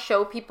want to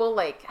show people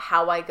like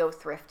how I go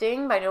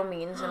thrifting. By no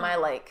means am I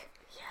like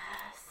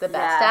the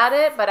best at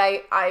it, but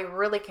I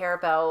really care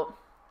about,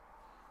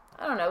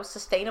 I don't know,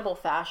 sustainable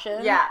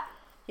fashion.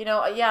 You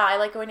know, I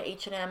like going to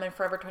H&M and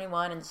Forever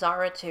 21 and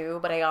Zara too,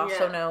 but I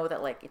also know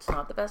that like it's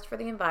not the best for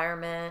the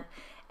environment.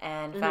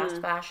 and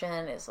fast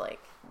fashion is like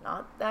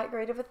not that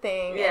great of a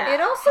thing. Yeah. It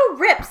also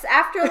rips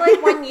after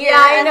like 1 year. Yeah,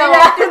 I and know. then you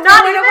have to Not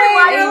throw it even away.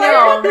 1 I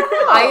year.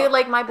 know. I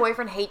like my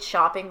boyfriend hates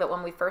shopping, but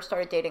when we first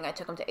started dating, I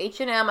took him to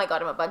H&M. I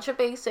got him a bunch of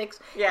basics,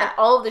 Yeah. and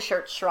all of the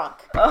shirts shrunk.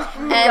 Oh,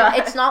 And God.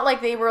 it's not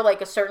like they were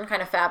like a certain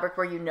kind of fabric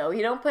where you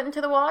don't put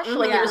into the wash.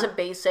 Like Yeah. it was a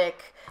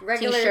basic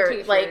Regular t-shirt,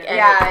 t-shirt. like and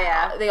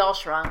Yeah. they all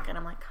shrunk, and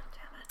I'm like, God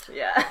damn it.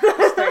 Yeah.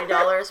 It's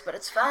 $30, but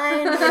it's fine.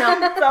 You know.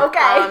 It's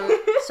okay.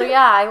 So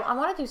yeah, I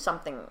want to do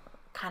something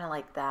kind of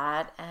like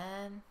that,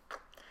 and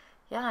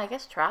yeah, I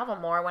guess travel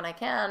more when I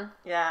can.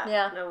 Yeah.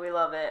 Yeah. No, we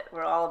love it.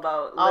 We're all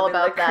about All living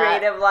about the that.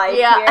 creative life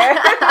Yeah.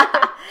 here.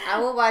 I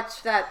will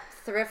watch that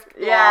thrift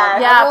blog. Yeah.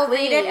 Yeah, I will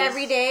read it please.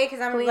 every day because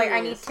I'm like, I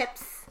need Please.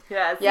 tips.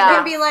 Yes. Yeah. It's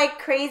gonna be like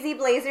crazy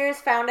blazers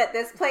found at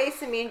this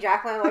place, and me and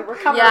Jacqueline are like, we're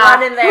coming Yeah. on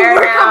Running there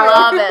We're now.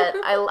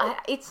 I love it.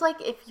 It's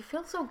like if you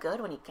feel so good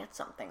when you get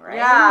something, right?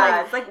 Yeah,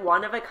 Like, it's like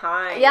one of a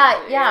kind.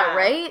 yeah,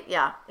 right?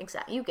 Yeah,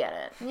 exactly. You get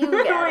it. You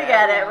get it. We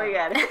get it. We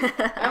get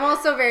it. I'm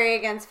also very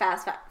against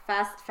fast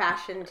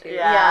fashion too.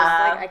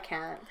 Yeah. Like I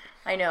can't.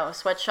 I know,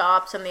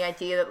 sweatshops and the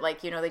idea that,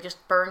 like, they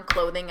just burn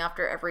clothing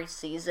after every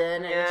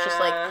season. And it's just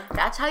Yeah. like,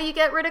 that's how you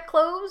get rid of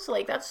clothes?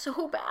 Like, that's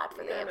so bad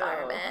for the I know.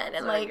 environment. It's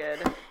And, not like,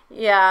 good.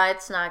 yeah,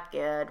 it's not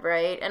good,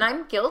 right? And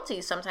I'm guilty.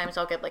 Sometimes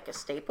I'll get, like, a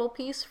staple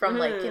piece from,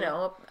 like,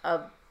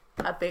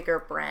 a bigger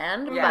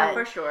brand. Yeah, but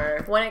for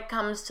sure. when it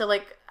comes to,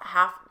 like,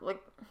 I'm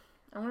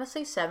going to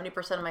say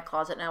 70% of my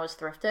closet now is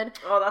thrifted.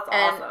 Oh, that's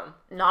And awesome.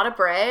 not a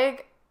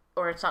brag,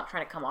 or it's not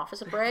trying to come off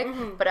as a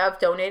brag, but I've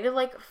donated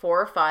like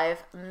 4 or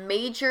 5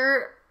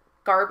 major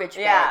garbage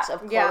Yeah. bags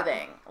of Yeah.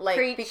 clothing. Like,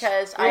 Preach.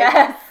 because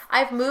Yes.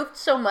 I've moved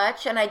so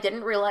much and I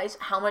didn't realize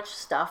how much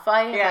stuff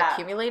I have Yeah.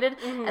 accumulated.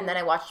 And then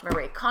I watched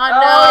Marie Kondo,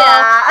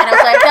 yeah. and I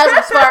was like,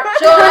 doesn't spark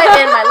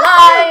joy in my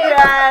life.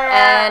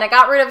 Yeah. And I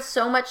got rid of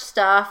so much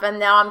stuff, and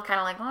now I'm kind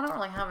of like, well, I don't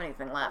really have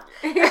anything left.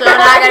 So now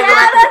I gotta go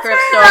back to the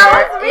thrift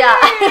store. Yeah,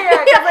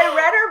 because I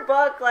read her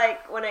book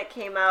like when it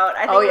came out.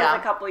 I think Oh, it was yeah.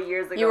 a couple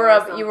years ago. You were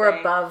something.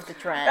 above the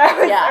trend. That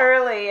was Yeah.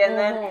 early, and Mhm.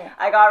 then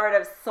I got rid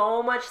of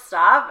so much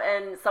stuff,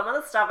 and some of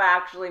the stuff I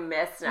actually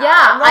miss now. Yeah,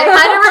 I'm like, I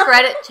kind of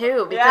regret it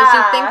too, because you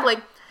Yeah. think, like,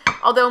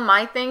 although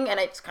my thing, and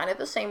it's kind of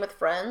the same with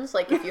friends,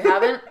 like, if you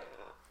haven't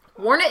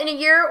worn it in a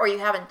year or you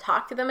haven't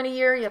talked to them in a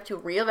year, you have to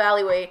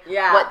reevaluate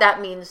Yeah. what that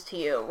means to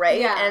you, right?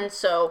 Yeah. And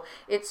so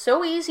it's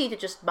so easy to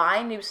just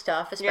buy new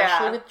stuff,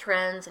 especially Yeah. with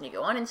trends, and you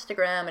go on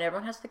Instagram and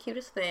everyone has the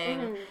cutest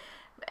thing.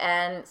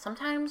 And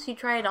sometimes you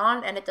try it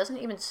on and it doesn't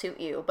even suit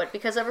you, but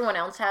because everyone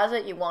else has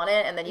it, you want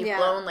it, and then you've Yeah.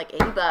 blown like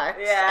 $80.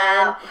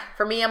 Yeah. And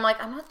for me, I'm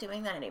like, I'm not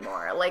doing that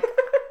anymore. Like,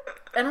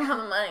 I don't have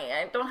the money.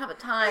 I don't have the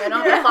time. I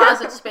don't have the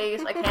closet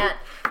space. I can't.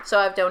 So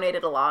I've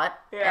donated a lot,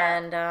 Yeah.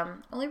 and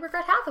only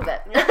regret half of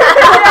it.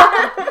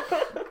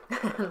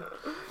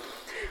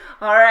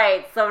 All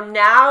right, so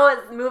now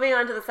moving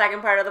on to the second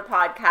part of the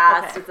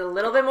podcast. Okay. It's a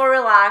little bit more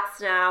relaxed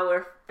now.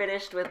 We're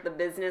finished with the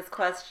business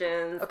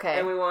questions. Okay.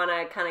 And we want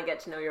to kind of get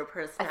to know your I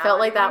personality. felt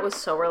like that was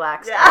so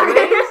relaxed. Yeah.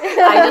 Anyways,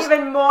 I just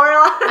even more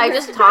relaxed. I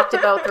just talked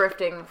about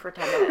thrifting for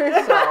 10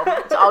 minutes, so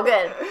it's all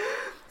good.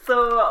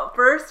 So,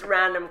 first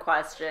random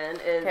question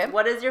is, Okay.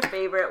 what is your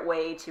favorite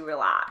way to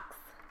relax?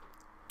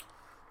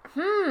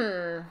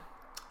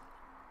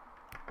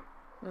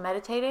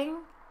 Meditating.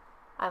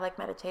 I like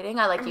meditating.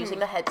 I like using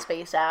the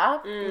Headspace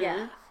app.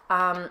 Yeah.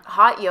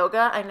 Hot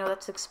yoga, I know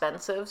that's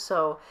expensive,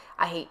 so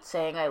I hate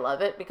saying I love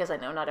it because I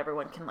know not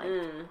everyone can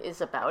is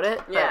about it.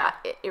 But Yeah.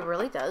 it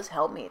really does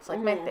help me. It's like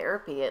my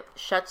therapy. It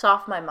shuts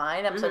off my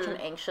mind. I'm such an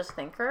anxious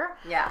thinker.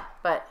 Yeah.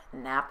 But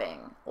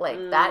napping, like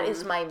that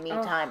is my me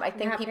time. I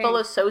think napping. people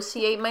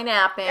associate my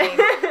napping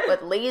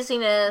with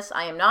laziness.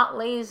 I am not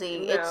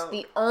lazy. No. It's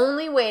the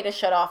only way to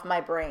shut off my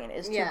brain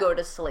is to Yeah. go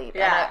to sleep.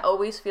 Yeah. And I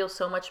always feel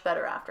so much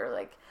better after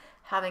like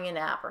having a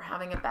nap or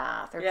having a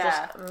bath or Yeah.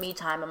 just me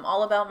time. I'm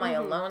all about my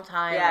alone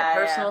time, Yeah,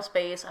 my personal yeah.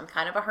 space. I'm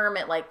kind of a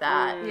hermit like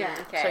that. Yeah.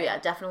 Okay. So yeah,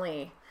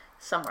 definitely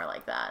somewhere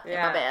like that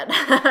Yeah. in my bed.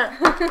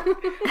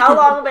 How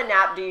long of a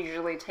nap do you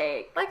usually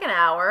take? Like an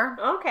hour.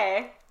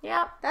 Okay.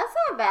 Yep. That's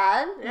not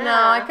bad. No,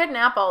 I could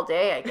nap all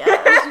day, I guess.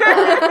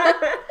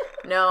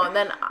 But no, and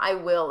then I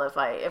will if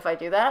I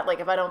do that. Like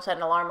if I don't set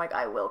an alarm, like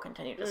I will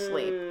continue to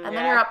sleep, and then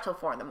yeah. you're up till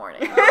 4 a.m.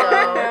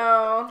 So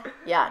No.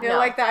 yeah, You're no.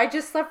 like that. I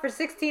just slept for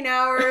 16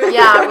 hours.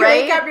 Yeah, You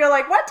right? wake up, you're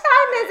like, what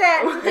time is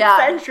it? Yeah.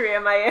 Century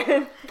am I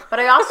in?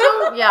 But I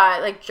also, yeah,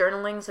 like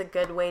journaling's a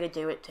good way to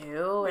do it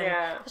too, and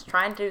Yeah. just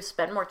trying to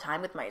spend more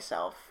time with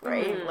myself,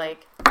 right?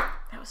 Like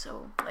that was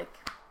so like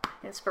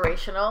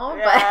inspirational,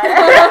 Yeah.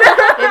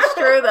 but it's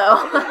true though.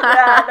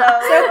 Yeah, no,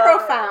 So I love it.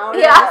 profound.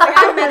 Yeah. It's like,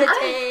 I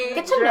meditate.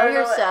 Get to know Journal.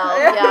 yourself.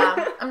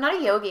 Yeah, I'm not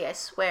a yogi, I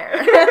swear.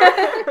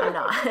 I'm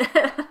not.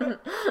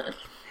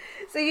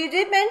 So you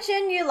did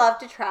mention you love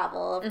to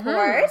travel, of Mm-hmm.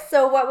 course.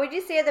 So what would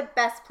you say are the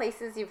best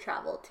places you've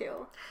traveled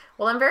to?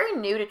 Well, I'm very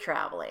new to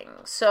traveling.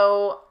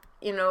 So,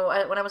 when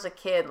I was a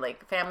kid,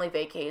 like, family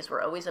vacays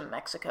were always in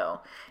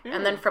Mexico.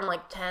 And then from,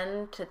 like,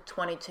 10 to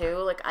 22,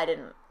 like, I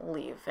didn't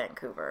leave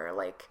Vancouver.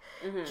 Like,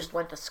 just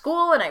went to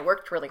school and I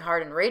worked really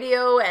hard in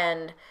radio.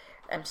 And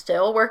am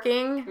still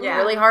working Yeah.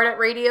 really hard at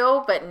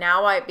radio, but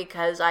now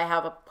because I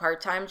have a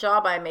part-time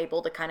job, I'm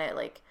able to kind of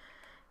like,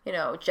 you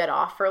know, jet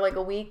off for like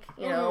a week,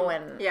 you know,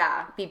 and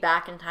Yeah. be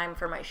back in time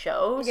for my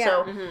show. Yeah.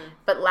 So,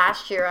 but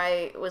last year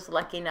I was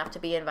lucky enough to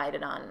be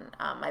invited on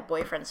my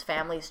boyfriend's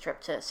family's trip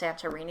to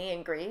Santorini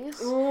in Greece.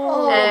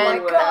 Oh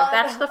And my god.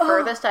 that's the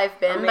furthest I've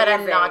been, but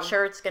I'm not Amazing.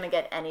 sure it's going to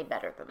get any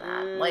better than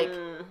that. Like,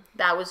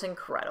 that was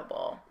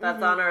incredible.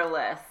 That's on our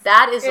list.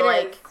 That is It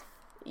like... is.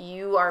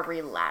 You are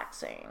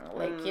relaxing.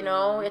 Like, you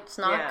know, it's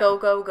not yeah. go,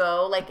 go,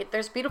 go. Like,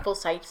 there's beautiful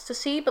sights to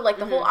see, but, like,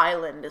 the whole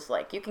island is,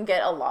 like, you can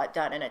get a lot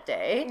done in a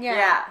day.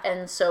 Yeah.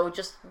 And so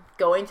just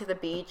going to the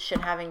beach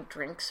and having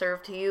drinks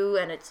served to you,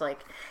 and it's,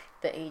 like,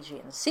 the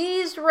Aegean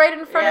Sea's right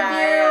in front of you,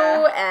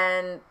 Yeah.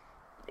 and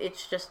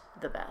it's just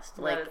the best.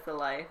 Like, That is the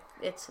life.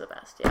 it's the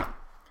best, yeah.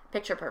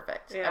 Picture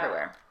perfect Yeah.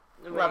 everywhere.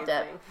 Loved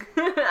it.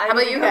 Amazing. How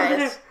about you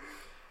guys?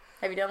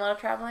 Have you done a lot of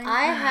traveling?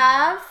 I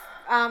have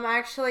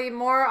actually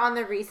more on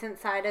the recent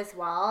side as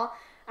well.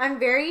 I'm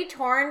very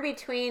torn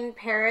between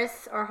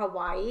Paris or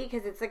Hawaii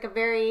because it's like a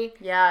very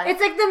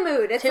it's like the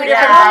mood. It's Two like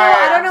different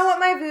I don't vibes. know what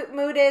my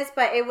mood is,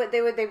 but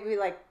they'd be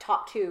like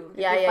top two.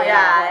 They'd Yeah, be yeah, fighting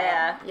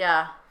yeah. for it. Yeah.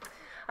 Yeah.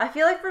 I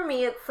feel like for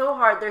me, it's so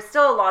hard. There's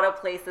still a lot of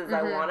places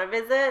I want to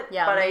visit.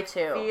 Yeah, but me I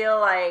too. feel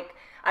like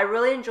I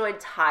really enjoyed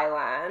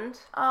Thailand.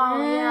 Oh,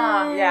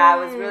 yeah. Yeah,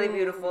 it was really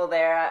beautiful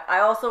there. I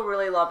also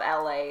really love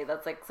LA.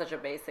 That's like such a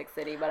basic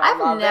city, but I I've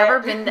love never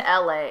it. been to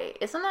LA.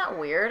 Isn't that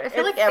weird? I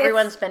feel like It's-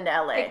 everyone's been to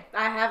LA.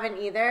 I haven't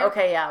either.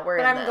 Okay, yeah, we're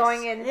But in I'm this.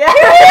 going in. Yeah.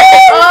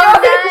 Oh,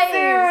 Going nice.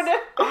 soon.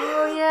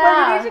 Oh, But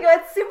yeah. you need to go.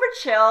 It's super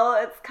chill.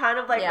 It's kind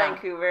of like Yeah.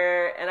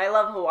 Vancouver, and I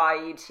love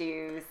Hawaii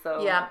too.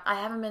 So Yeah, I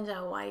haven't been to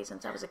Hawaii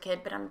since I was a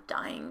kid, but I'm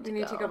dying to You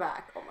need to go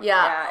back. Oh my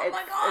Yeah. yeah, it's,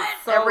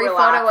 it's so Every photo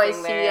I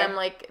relaxing see, there. I'm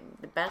like,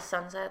 the best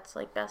sunsets,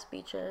 like best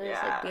beaches,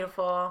 Yeah. like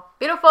beautiful.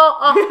 Beautiful.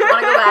 Oh, want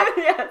to go back.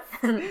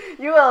 Yes,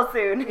 you will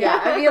soon.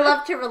 Yeah, if you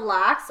love to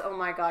relax, oh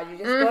my god, you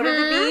just go to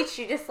the beach,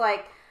 you just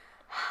like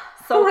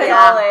Soak it Yeah.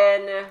 all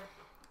in.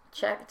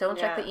 Don't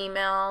check Yeah. the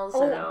emails.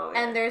 oh, and- No,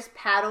 yeah. and there's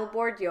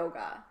paddleboard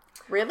yoga.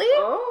 Really?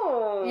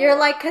 Oh, You're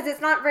like, because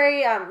it's not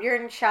very, you're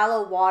in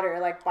shallow water,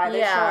 like by the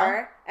Yeah.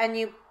 shore, and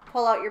you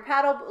pull out your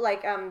paddle,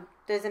 like,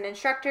 there's an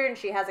instructor, and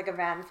she has like a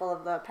van full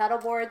of the paddle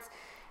boards,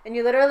 and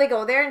you literally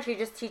go there, and she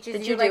just teaches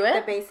Did you you like do it?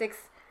 the basics.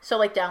 So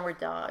like downward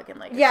dog and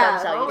like Yeah,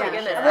 sun oh my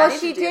salutation. goodness. I Well, need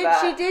she to do did.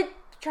 that. She did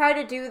try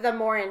to do the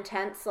more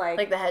intense,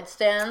 Like the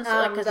headstands,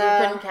 because the-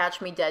 you couldn't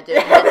catch me dead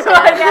doing headstands.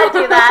 I can't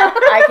do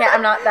that. I can't.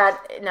 I'm not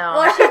that. No.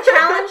 Well, she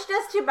challenged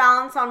us to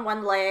balance on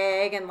one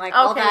leg and like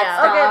all Okay, that yeah.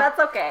 stuff. Okay, that's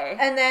okay.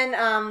 And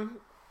then,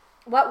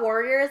 what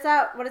warrior is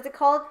that? What is it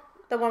called?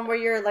 The one where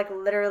you're like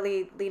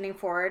literally leaning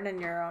forward and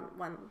you're on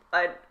one.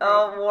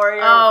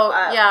 Warrior. Oh,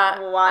 yeah.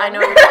 One. I know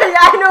what you're yeah,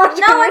 I know what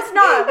you're No, it's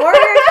not.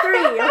 Warrior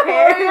 3.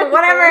 Okay,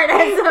 whatever it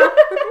is.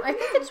 I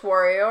think it's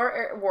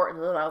warrior.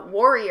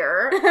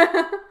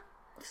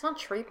 It's not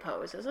tree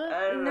pose, is it?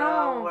 I don't No,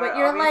 know. but We're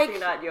you're obviously like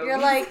not you're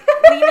yogis. like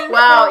leaning.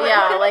 Wow, forward.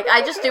 yeah. Like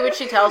I just do what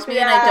she tells me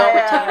and I don't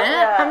retain it.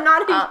 yeah. I'm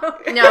not a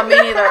yoga. No, me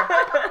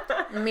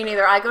neither. Me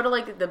neither. I go to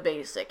like the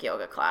basic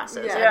yoga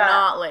classes. Yeah. I'm Yeah.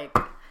 not like.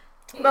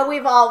 But we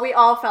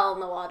all fell in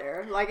the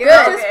water. Like it Good.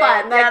 was just Okay.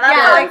 fun. Like Yeah, that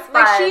sounds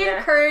like she fun.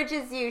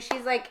 encourages you.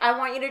 She's like, I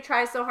want you to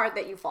try so hard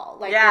that you fall.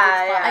 Like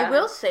Yeah, it's fun. yeah. I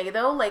will say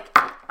though, like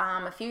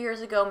a few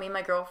years ago, me and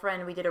my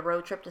girlfriend, we did a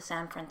road trip to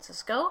San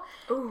Francisco,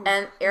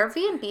 and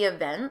Airbnb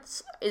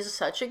events is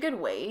such a good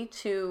way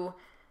to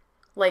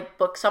like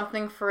book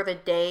something for the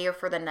day or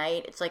for the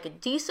night. It's like a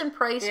decent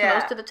price Yeah.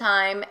 most of the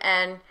time,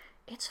 and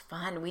it's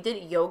fun. We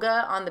did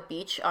yoga on the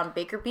beach on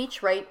Baker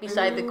Beach, right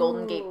beside the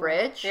Golden Gate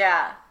Bridge.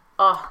 Yeah.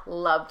 Oh,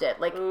 loved it.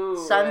 Like Ooh.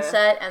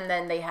 sunset, and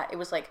then they had it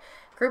was like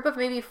a group of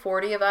maybe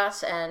 40 of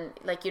us, and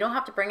like you don't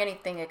have to bring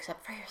anything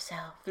except for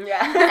yourself.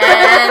 Yeah.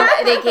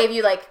 And they gave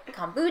you like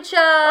kombucha,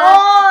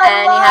 I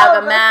and you have a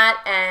love- mat,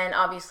 and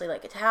obviously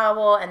like a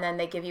towel, and then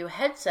they give you a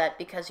headset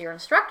because you're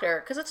instructor,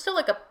 because it's still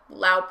like a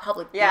loud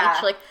public Yeah.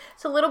 beach. Like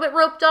it's a little bit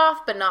roped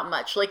off, but not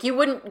much. Like you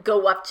wouldn't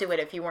go up to it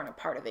if you weren't a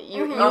part of it.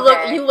 You Okay.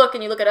 look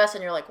and you look at us,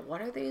 and you're like, what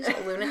are these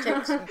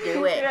lunatics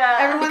doing? Yeah.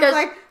 Everyone's because-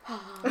 like,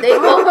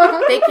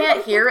 They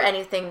can't hear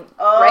anything,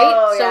 Oh,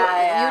 right? So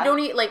yeah, yeah. you don't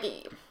need like.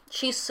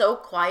 She's so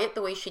quiet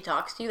the way she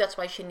talks to you. That's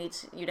why she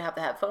needs you to have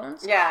the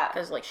headphones. Yeah.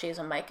 because like she has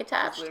a mic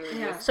attached,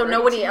 Yeah. so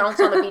nobody else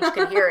on the beach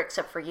can hear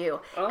except for you.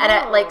 And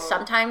at, like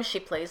sometimes she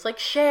plays like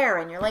Cher,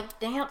 and you're like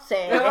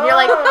dancing, and you're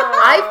like,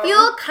 I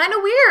feel kind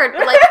of weird,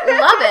 but like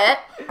love it.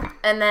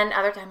 And then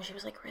other times she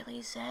was like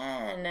really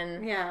zen,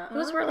 and Yeah. it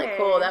was really Okay.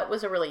 cool. That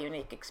was a really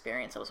unique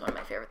experience. That was one of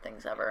my favorite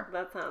things ever.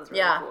 That sounds really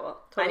Yeah, cool.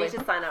 totally. I need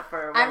to sign up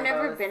for one I've of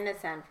never those. been to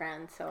San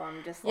Fran, so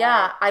I'm just like,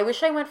 Yeah, I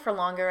wish I went for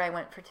longer. I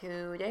went for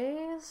 2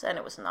 days, and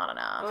it was not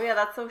enough. Oh yeah,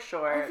 that's so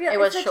short. I feel It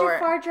was it's short.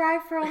 such a far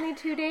drive for only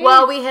 2 days.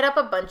 Well, we hit up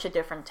a bunch of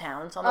different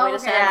towns on the way to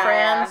Okay. San Yeah,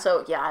 Fran, yeah.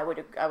 so yeah, I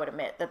would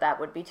admit that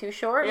would be too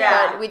short.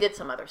 Yeah. But we did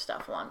some other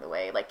stuff along the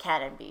way, like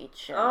Cannon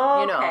Beach, and Oh,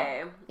 you know,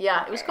 okay.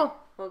 yeah, it was Okay. cool.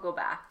 We'll go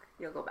back.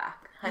 You'll go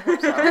back. I hope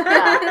so.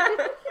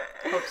 Yeah.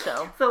 Hope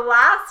so. So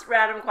last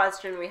random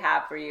question we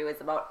have for you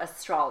is about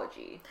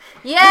astrology.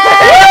 Yay!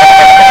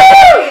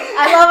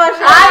 I love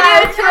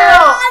I do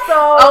astrology.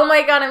 too. Oh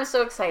my god, I'm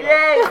so excited.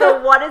 Yay!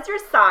 So what is your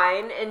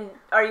sign, and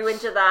are you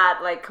into that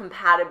like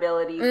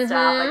compatibility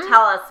stuff? Like,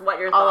 tell us what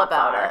your All thoughts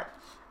about are. it.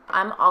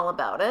 I'm all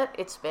about it.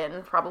 It's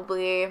been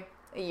probably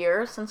a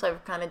year since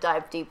I've kind of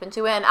dived deep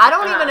into it, and I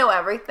don't even know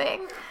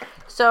everything.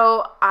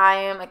 So I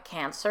am a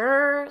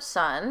Cancer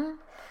sun.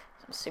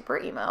 I'm super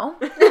emo.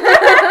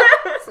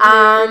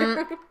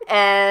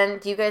 And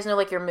do you guys know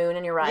like your moon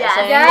and your rising?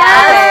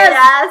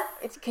 Yes.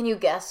 Can you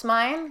guess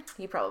mine?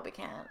 You probably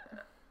can't.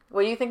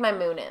 What do you think my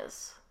moon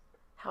is?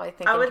 How I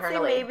think I would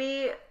internally.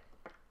 say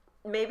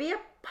maybe a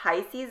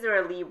Pisces or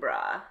a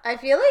Libra. I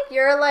feel like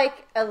you're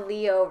like a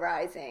Leo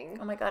rising.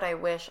 Oh my god, I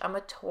wish. I'm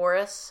a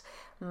Taurus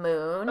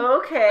moon.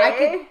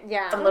 Okay.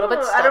 Yeah. A little bit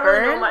I don't really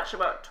know stubborn. much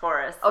about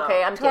Taurus. So.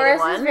 Okay, I'm dating Taurus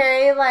one. is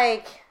very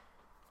like,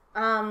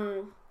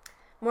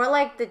 more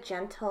like the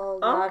gentle,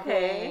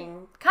 Okay.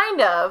 loving.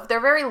 Kind of. They're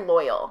very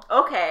loyal.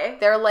 Okay.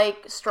 Their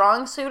like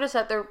strong suit is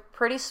that they're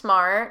pretty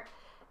smart.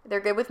 They're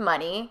good with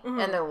money and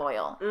they're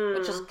loyal,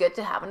 which is good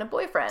to have in a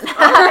boyfriend.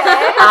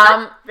 Okay.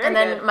 Very and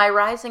then good. my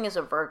rising is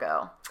a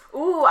Virgo.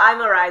 Ooh, I'm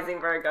a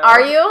rising Virgo.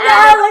 Are you?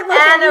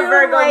 And a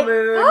Virgo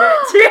moon.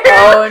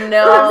 Oh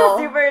no.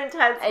 I'm super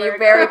intense. And you're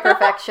Virgo. very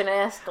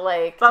perfectionist,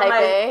 like But type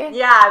A.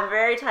 Yeah, I'm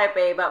very type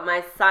A, but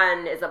my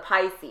sun is a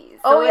Pisces.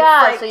 Oh it's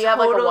yeah, like so you have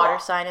like a total- water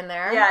sign in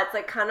there. Yeah, it's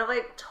like kind of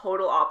like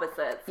total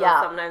opposite. So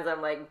Yeah. sometimes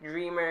I'm like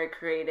dreamer,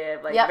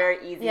 creative, like Yep.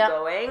 very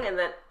easygoing, and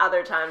then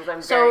other times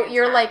I'm So very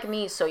you're intense. like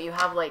me. So you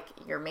have like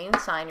your main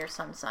sign, your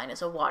sun sign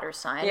is a water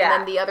sign, Yeah.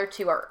 and then the other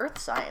two are earth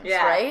signs,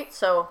 Yeah. right?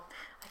 So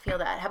I feel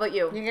that. How about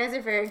you? You guys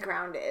are very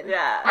grounded.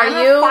 Yeah. Are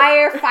I'm you? a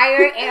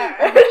fire, air.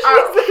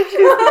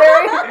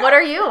 What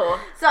are you?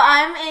 So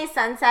I'm a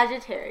sun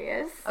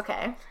Sagittarius,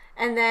 Okay,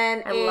 and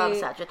then I love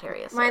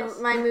Sagittarius. My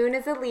moon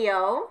is a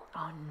Leo.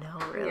 Oh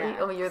no, really? Yeah.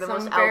 Oh, you're the So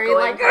most I'm very,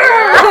 outgoing. like,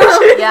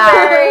 person. Yeah.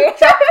 Very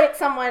chocolate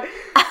someone.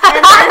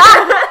 And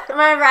then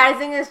my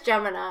rising is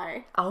Gemini.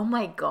 Oh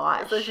my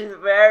gosh. So she's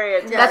very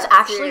intense. That's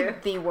actually too.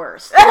 the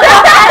worst. Like,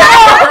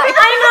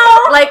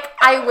 I know. Like,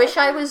 I wish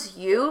I was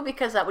you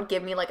because that would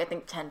give me, like, I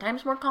think 10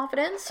 times more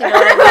confidence. You know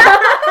what I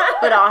mean?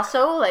 But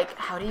also, like,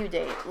 how do you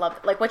date?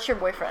 Like, what's your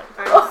boyfriend?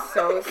 I'm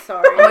so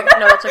sorry. Oh my,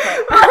 no, it's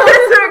okay.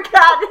 Her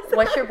cat is-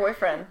 What's your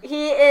boyfriend?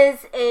 He is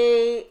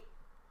a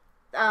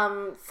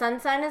sun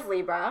sign is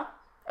Libra.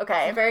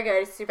 Okay. He's very good.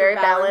 He's super Very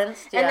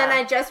balanced. balanced, And then yeah.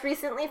 I just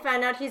recently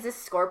found out he's a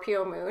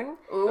Scorpio moon.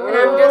 Ooh. And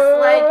I'm just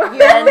like, you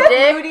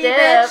Benedict booty dip.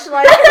 bitch.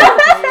 Like,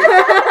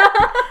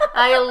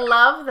 I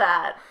love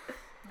that.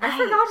 I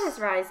forgot his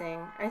rising.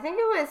 I think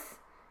it was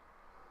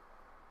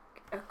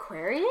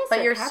Aquarius. But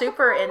or you're Capricorn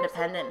super or something?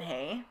 independent,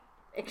 hey?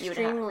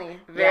 Extremely.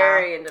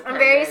 very Yeah. independent. I'm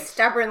very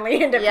stubbornly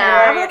independent.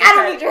 Yeah. I'm like, I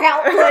don't need your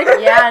help. Like,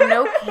 Yeah,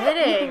 no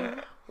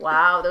kidding.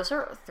 Wow, those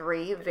are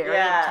 3 very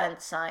Yeah.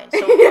 intense signs.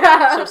 So,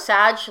 Yeah. so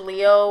Sag,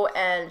 Leo,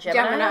 and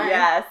Gemini. Gemini.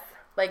 Yes.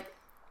 Like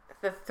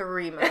the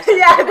 3 most.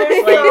 Yeah,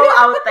 they're Like- so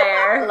out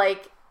there.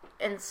 Like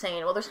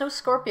insane. Well, there's no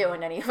Scorpio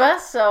in any of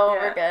us, so Yeah.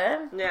 we're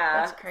good. Yeah,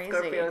 That's crazy.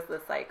 Scorpio's the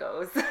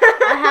psychos.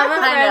 I have a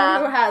friend Kinda.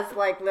 who has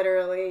like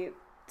literally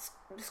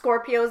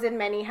Scorpios in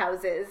many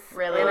houses.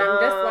 Really? And I'm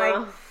just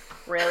like,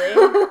 Really?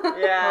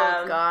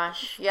 yeah. Oh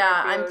gosh.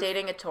 Yeah, I'm Scorpios.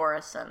 dating a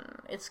Taurus and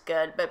it's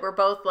good, but we're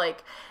both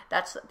like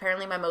that's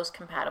apparently my most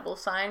compatible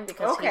sign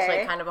because he's Okay.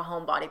 like kind of a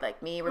homebody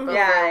like me. We're both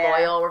Yeah, very yeah.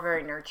 loyal, we're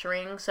very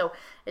nurturing, so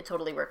it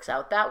totally works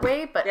out that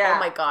way. But Yeah. oh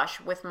my gosh,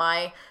 with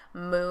my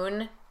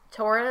moon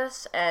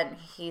Taurus and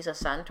he's a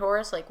sun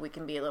Taurus, like we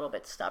can be a little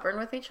bit stubborn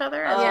with each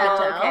other, as you Yeah. can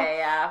tell. Okay,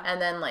 yeah.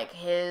 And then like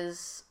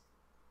his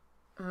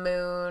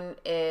moon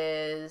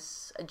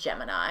is a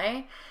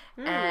Gemini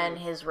and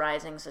his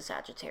rising's a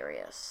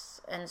Sagittarius.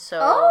 And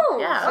so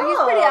yeah. so he's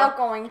pretty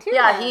outgoing too.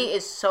 Yeah, then. he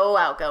is so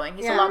outgoing.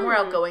 He's a Yeah. lot more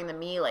outgoing than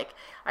me. Like,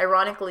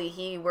 ironically,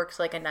 he works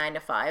like a 9 to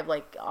 5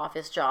 like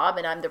office job,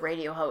 and I'm the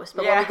radio host.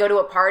 But when we Yeah. go to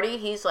a party,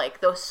 he's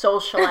like the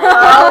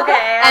socialite.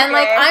 Okay, And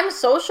like okay. I'm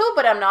social,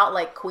 but I'm not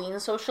like queen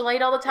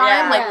socialite all the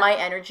time. Yeah. Like Yeah. my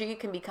energy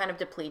can be kind of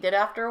depleted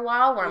after a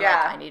while. Where I'm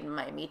Yeah. like, I need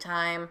my me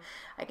time.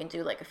 I can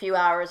do like a few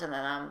hours and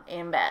then I'm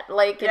in bed.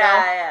 Like you Yeah,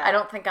 know, yeah. I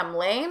don't think I'm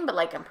lame, but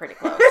like I'm pretty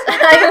close.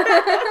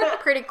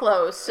 Pretty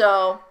close.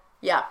 So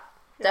yeah.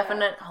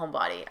 Definite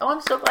homebody. Oh, I'm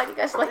so glad you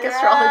guys like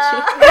astrology.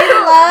 We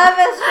love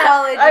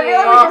astrology. I feel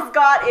like we just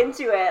got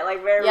into it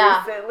like very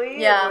Yeah.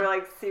 recently. Yeah. And we're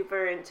like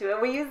super into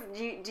it. We use.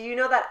 Do you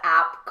know that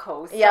app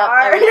CoStar? Yep,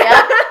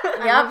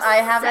 I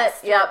have it.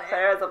 obsessed Yep,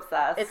 Sarah's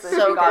obsessed. It's and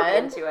so she got me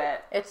good. into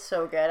it. it's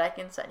so good. I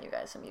can send you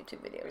guys some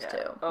YouTube videos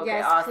too. Okay,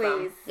 Yes, awesome.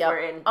 please. Yep, We're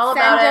in. all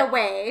about Send it.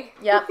 away.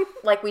 Yep,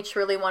 like we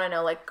truly want to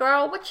know. Like,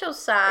 girl, what's your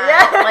sign?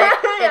 Yeah. Like,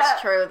 Yeah.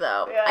 it's true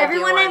though. Yeah. I do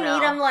Everyone I wanna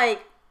meet, know. I'm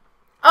like,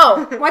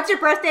 Oh, what's your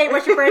birthday?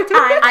 What's your birth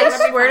time? I Let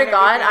me swear to find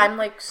God, everything. I'm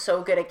like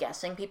so good at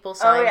guessing people's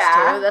signs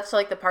yeah? too. That's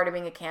like the part of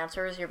being a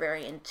Cancer is you're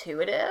very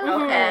intuitive,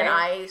 Okay. and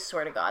I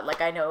swear to God, like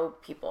I know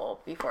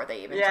people before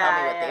they even tell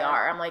me what they Yeah.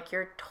 are. I'm like,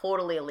 you're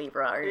totally a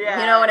Libra, or,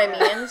 Yeah, you know what yeah.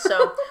 I mean?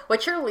 So,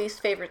 what's your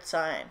least favorite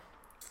sign?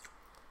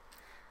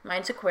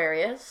 Mine's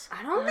Aquarius.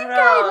 I don't think No.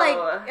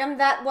 I am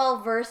that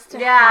well versed to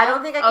Yeah, I have.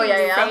 don't think I can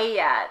yeah. say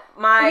yet.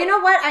 You know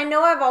what? I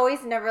know I've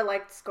always never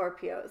liked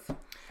Scorpios.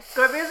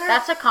 Scorpios are...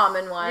 That's a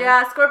common one.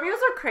 Yeah, Scorpios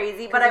are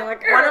crazy, but they're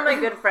like, one of my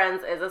good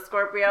friends is a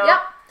Scorpio. Yep.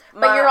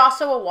 But you're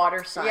also a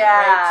water sign,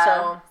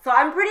 right? So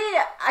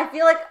I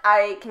feel like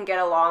I can get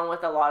along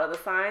with a lot of the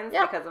signs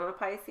Yeah. because I'm a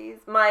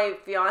Pisces. My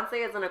fiance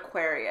is an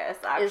Aquarius,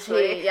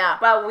 actually. Is he? Yeah.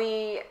 But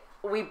we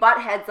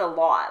butt heads a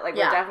lot. Like,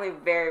 Yeah. we're definitely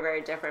very,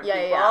 very different people.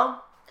 Yeah.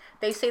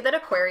 They say that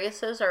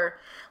Aquariuses are,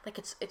 like,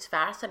 it's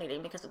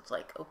fascinating because it's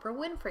like Oprah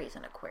Winfrey's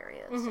an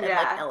Aquarius. And Yeah.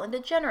 like Ellen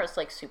DeGeneres,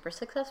 like super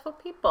successful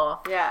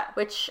people. Yeah.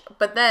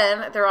 But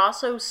then they're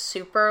also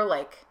super,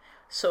 like,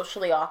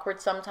 socially awkward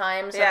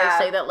sometimes. Yeah.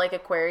 And they say that, like,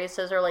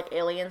 Aquariuses are like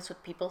aliens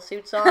with people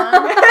suits on.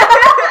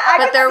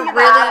 But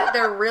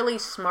they're really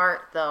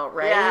smart though,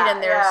 right? Yeah,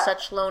 And they're yeah.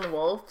 such lone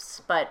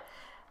wolves. But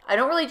I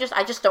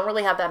just don't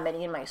really have that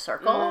many in my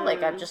circle.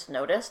 Like, I've just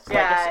noticed. Like,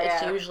 Yeah,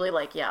 it's yeah. usually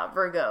like,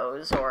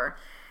 Virgos or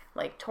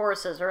like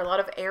Tauruses, or a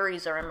lot of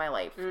Aries are in my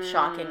life,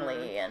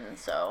 shockingly. And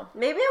so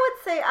Maybe I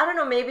would say, I don't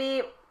know,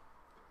 maybe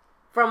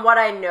from what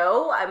I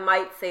know, I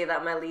might say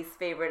that my least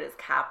favorite is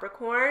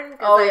Capricorn. 'Cause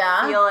Oh, I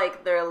yeah? feel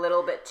like they're a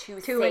little bit too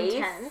safe.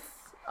 intense.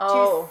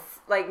 Oh.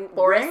 Like,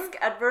 Boring? risk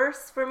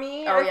adverse for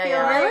me. Oh, I yeah, feel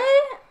yeah. like.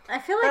 Really? I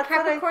feel like That's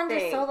what I Capricorns are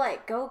think. so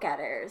like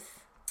go-getters.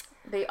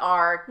 they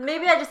are.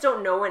 Maybe I just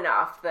don't know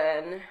enough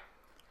then.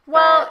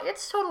 Well, But-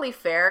 it's totally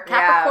fair.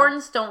 Yeah.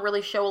 Capricorns don't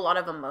really show a lot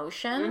of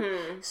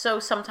emotion. So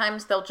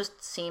sometimes they'll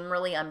just seem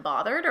really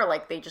unbothered, or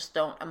like they just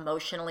don't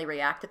emotionally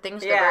react to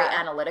things. They're very Yeah.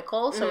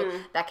 analytical. So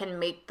that can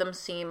make them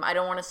seem, I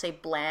don't want to say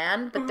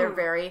bland, but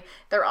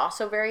they're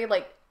also very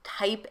like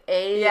type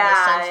A in the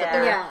Yeah, sense that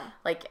they're yeah.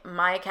 like,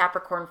 my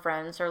Capricorn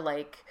friends are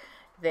like,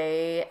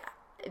 they're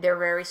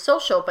very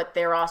social, but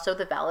they're also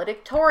the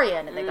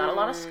valedictorian, and they got a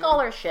lot of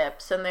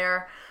scholarships, and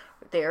they're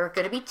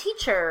going to be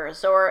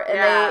teachers,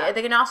 and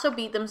they can also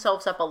beat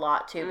themselves up a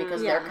lot too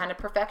because they're kind of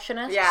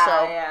perfectionists. Yeah,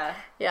 so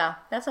yeah.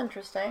 That's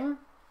interesting.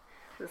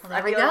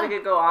 I we feel go. like we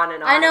could go on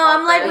and on. I know. about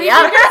I'm like, this. we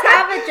Yeah. should just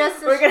have it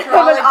just We're gonna have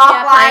an astrology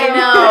offline I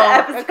know.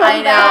 episode. I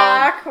know.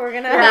 back. We're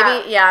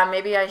gonna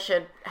Maybe I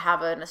should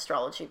have an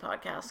astrology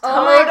podcast.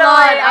 Oh my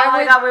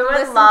god! we would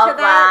listen love to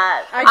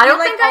that. that. I do, don't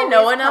like, think I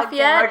know always enough plug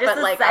yet, Or just but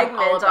a like I'm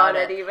segment all about on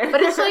it even.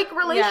 But it's like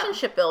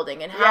relationship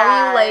building and how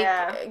Yeah, you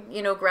like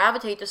yeah.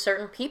 gravitate to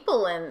certain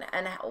people and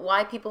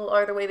why people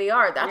are the way they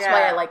are. That's Yeah.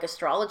 why I like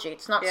astrology.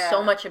 It's not Yeah.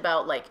 so much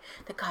about like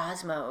the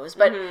cosmos,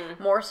 but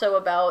more so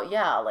about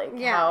Yeah.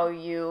 how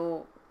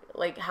you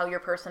like how your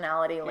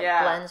personality like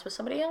Yeah. blends with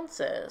somebody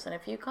else's, and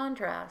if you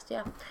contrast,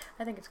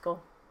 I think it's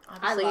cool.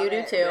 Obviously, love you do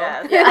it. too.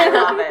 Yes, I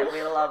love it.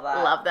 We love that.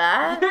 Love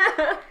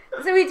that.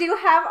 So we do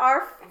have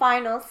our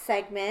final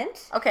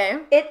segment. Okay.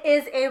 It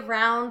is a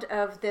round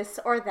of this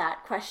or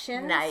that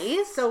questions.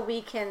 Nice. So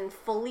we can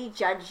fully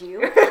judge you.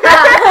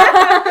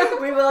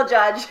 We will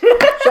judge.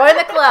 Join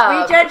the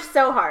club. We judge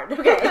so hard.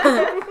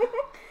 Okay.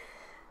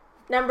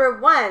 Number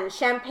 1,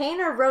 champagne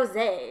or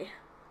rosé?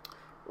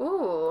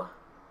 Ooh.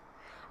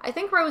 I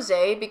think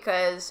rosé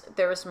because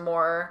there's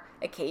more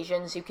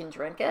occasions you can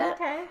drink it.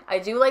 Okay. I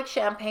do like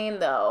champagne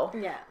though.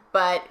 Yeah.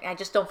 But I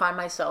just don't find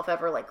myself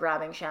ever like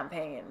grabbing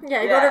champagne.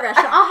 Yeah, you go to a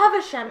restaurant. I'll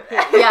have a champagne.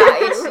 Yeah,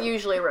 it's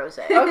usually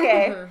rosé.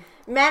 Okay.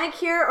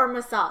 Manicure or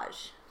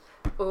massage?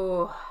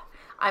 Ooh.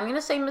 I'm going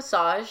to say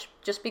massage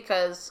just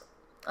because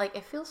like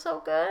it feels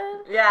so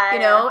good. Yeah, You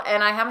know,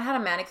 and I haven't had a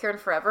manicure in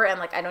forever, and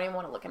like I don't even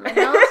want to look at my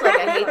nails. Like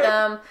I hate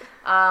them.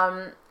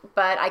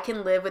 But I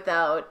can live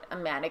without a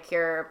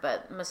manicure,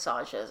 but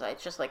massages, I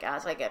just like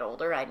as I get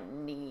older I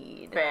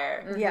need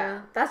Fair.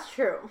 Yeah, that's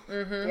true.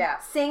 Yeah.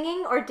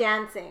 Singing or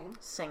dancing?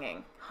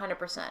 singing.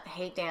 100%.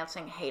 Hate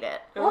dancing, hate it.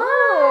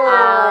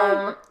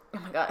 Oh. Oh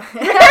my god.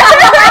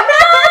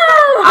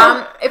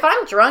 If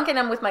I'm drunk and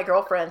I'm with my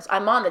girlfriends,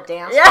 I'm on the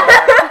dance floor.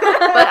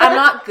 But I'm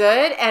not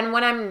good, and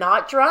when I'm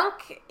not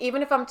drunk,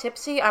 even if I'm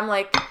tipsy, I'm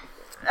like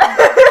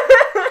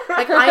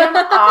I am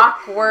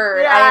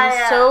awkward. Yeah, I am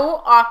yeah.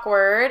 so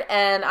awkward,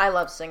 and I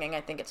love singing.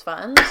 I think it's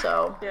fun.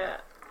 So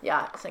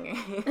Yeah. singing.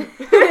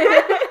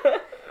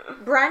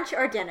 Brunch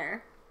or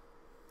dinner?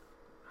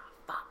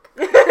 Fuck.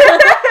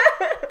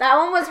 That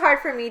one was hard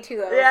for me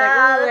too. I was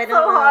Yeah, like, ooh, I that's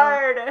don't so know.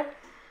 hard.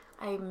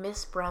 I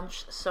miss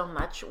brunch so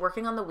much.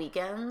 Working on the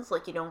weekends,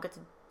 like you don't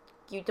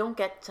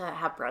get to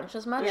have brunch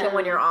as much. Yeah. And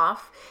when you're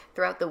off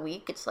throughout the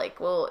week, it's like,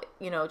 well,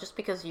 just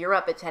because you're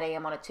up at 10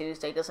 a.m. on a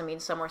Tuesday doesn't mean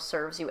somewhere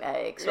serves you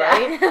eggs,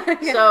 right?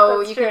 So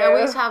that's you can true.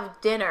 always have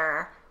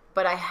dinner,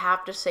 but I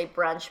have to say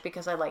brunch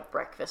because I like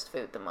breakfast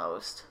food the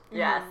most.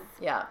 Yes.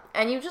 Yeah.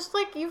 And you just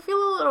you feel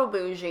a little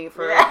bougie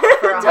for a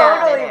hot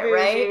Totally minute,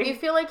 right? bougie. You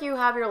feel like you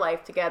have your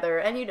life together,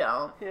 and you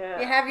don't. Yeah.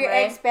 You have your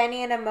Right. eggs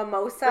Benny and a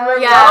mimosa.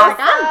 Yeah,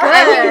 I'm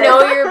and good. you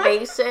know you're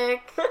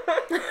basic,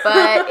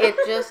 but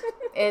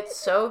it's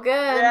so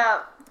good. Yeah.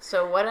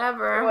 So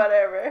whatever.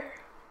 Whatever.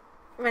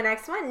 My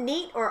next one,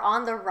 neat or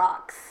on the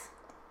rocks?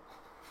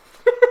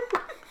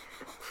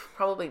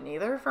 Probably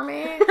neither for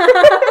me.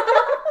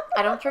 I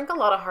don't drink a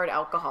lot of hard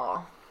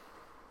alcohol.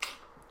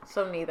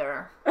 So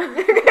neither.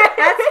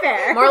 That's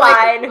fair. More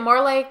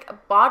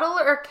like bottle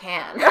or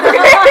can.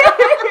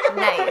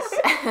 Nice.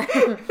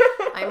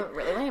 I'm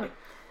really lame.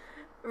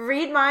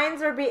 Read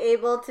minds or be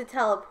able to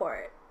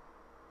teleport?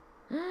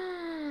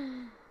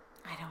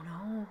 I don't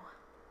know.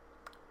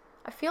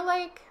 I feel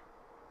like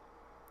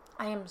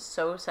I am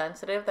so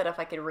sensitive that if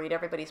I could read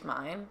everybody's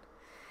mind,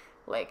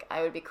 like,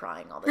 I would be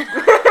crying all the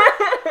time.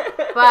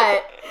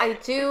 But I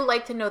do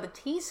like to know the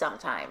tea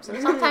sometimes.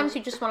 And sometimes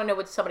you just want to know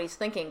what somebody's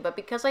thinking. But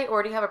because I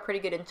already have a pretty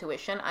good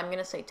intuition, I'm going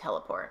to say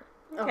teleport.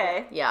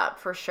 Okay. Yeah,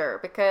 for sure.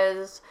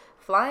 Because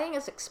flying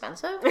is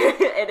expensive.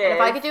 It is. And if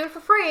I could do it for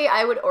free,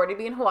 I would already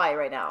be in Hawaii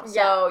right now.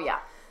 So, yeah.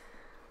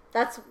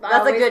 That's a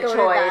good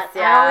choice,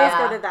 yeah. I always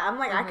Yeah. go to that. I'm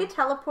like, I could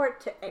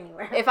teleport to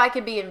anywhere. If I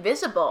could be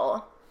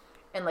invisible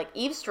and, like,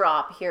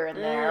 eavesdrop here and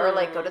there, or,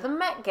 like, go to the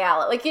Met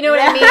Gala, like, you know what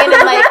I mean? And,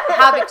 like,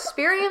 have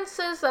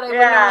experiences that I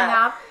wouldn't normally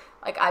have.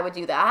 Like, I would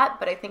do that,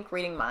 but I think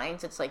reading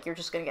minds, it's like you're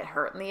just going to get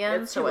hurt in the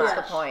end, It's so too what's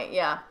the much. point?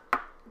 Yeah.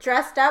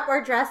 Dressed up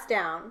or dressed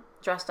down?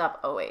 Dressed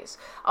up always.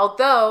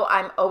 Although,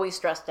 I'm always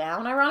dressed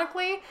down,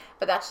 ironically,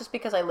 but that's just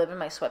because I live in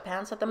my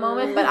sweatpants at the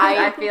moment, but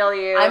I feel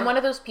you. I'm one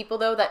of those people,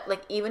 though, that,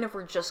 like, even if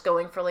we're just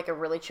going for, like, a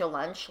really chill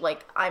lunch,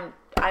 like, I'm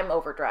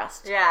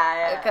overdressed.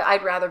 Yeah.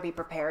 I'd rather be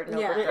prepared and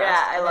Yeah. overdressed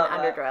Yeah, I love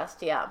than that.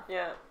 underdressed, yeah.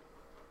 Yeah.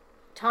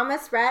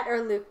 Thomas Rhett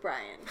or Luke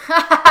Bryan?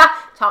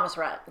 Thomas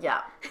Rhett,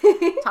 yeah.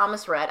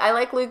 Thomas Rhett. I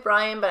like Luke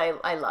Bryan,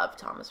 but I love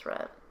Thomas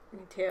Rhett. Me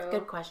too.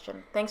 Good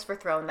question. Thanks for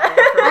throwing that in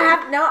for I me.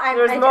 have no. I,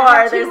 There's I, more,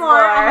 I have two there's more.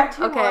 I more. have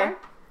two Okay. more.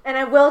 And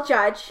I will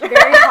judge very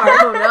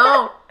hard. Oh,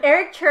 no.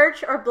 Eric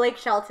Church or Blake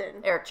Shelton?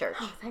 Eric Church.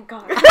 Thank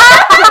God. We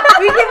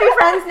can be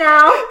friends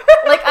now.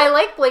 Like, I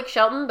like Blake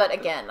Shelton, but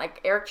again,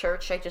 like, Eric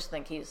Church, I just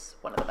think he's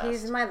one of the best.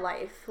 He's my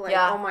life. Like,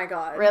 Yeah. oh my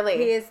God. Really?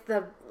 He is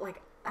the, like,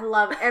 I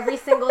love every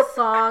single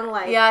song.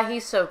 Like, Yeah,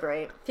 he's so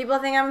great. people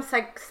think I'm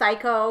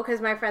psycho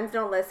because my friends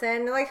don't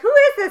listen. They're like, who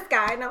is this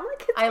guy? And I'm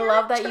like, it's I Eric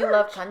love that you Church.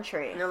 love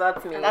country. No,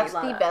 that's me. That's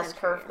love the best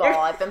country. curveball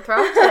I've been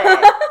thrown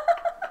today.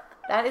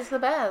 That is the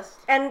best.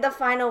 And the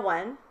final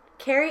one,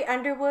 Carrie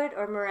Underwood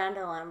or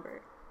Miranda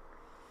Lambert?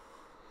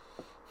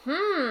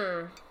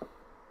 I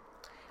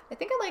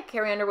think I like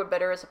Carrie Underwood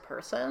better as a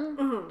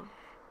person,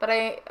 but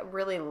I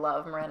really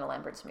love Miranda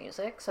Lambert's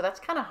music, so that's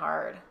kind of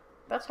hard.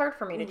 That's hard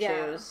for me to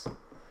Yeah. choose.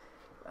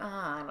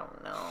 I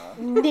don't know.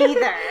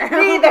 Neither.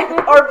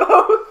 Neither. Or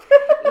both.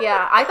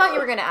 Yeah, I thought you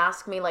were going to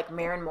ask me, like,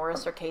 Maren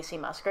Morris or Casey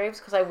Musgraves,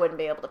 because I wouldn't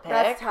be able to pick.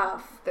 That's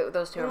tough.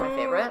 Those two are my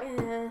favorite.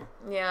 Yeah.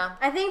 Yeah.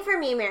 I think for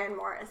me, Maren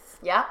Morris.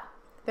 Yeah.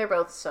 They're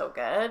both so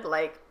good.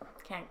 Like,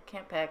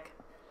 can't pick.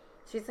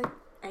 She's like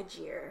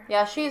edgier.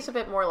 Yeah, she's a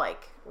bit more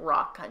like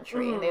rock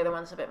country, and the other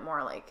one's a bit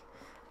more like,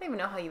 I don't even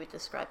know how you would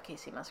describe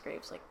Casey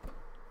Musgraves. Like,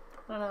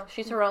 I don't know.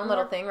 She's her own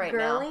little thing right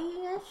now.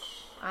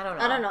 Girly-ish? I don't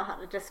know. I don't know how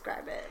to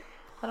describe it.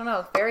 I don't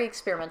know. Very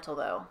experimental,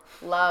 though.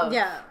 Love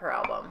Yeah. her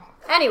album.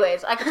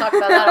 Anyways, I could talk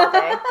about that all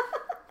day.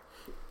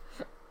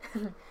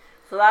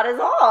 So that is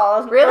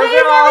all. Really?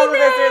 Those are all the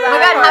Oh my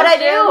God, how'd I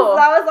do?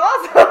 That was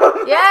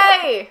awesome.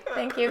 Yay!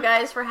 Thank you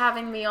guys for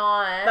having me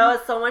on. That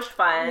was so much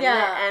fun.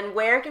 Yeah. And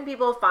where can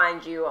people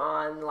find you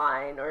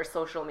online or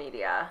social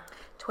media?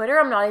 Twitter,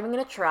 I'm not even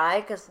going to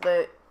try because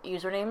the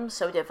username is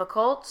so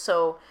difficult.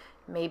 So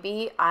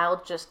maybe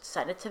I'll just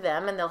send it to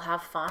them and they'll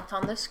have font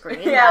on the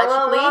screen. Yeah,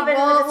 we'll magically. leave it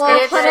in the We'll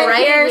It's put it right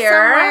here here.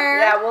 somewhere.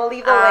 Yeah, we'll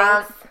leave the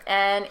links.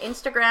 And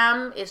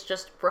Instagram is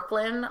just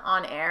Brooklyn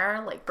on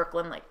air, like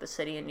Brooklyn, like the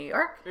city in New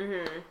York.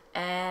 Mm-hmm.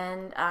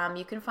 And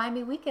you can find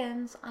me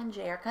weekends on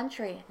JR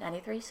Country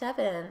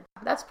 93.7.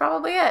 That's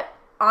probably it.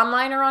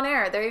 Online or on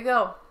air. There you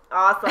go.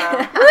 Awesome.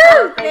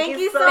 Thank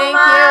you so Thank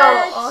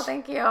much. you. Oh,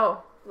 thank you.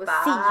 We'll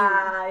Bye.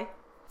 see you.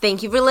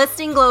 Thank you for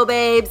listening, Glow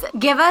Babes.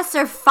 Give us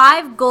our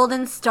 5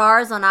 golden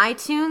stars on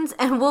iTunes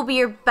and we'll be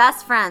your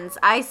best friends,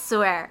 I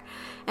swear.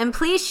 And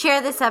please share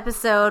this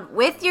episode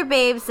with your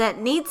babes that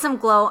need some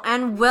glow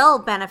and will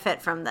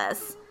benefit from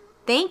this.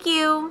 Thank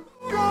you.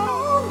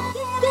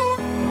 Go,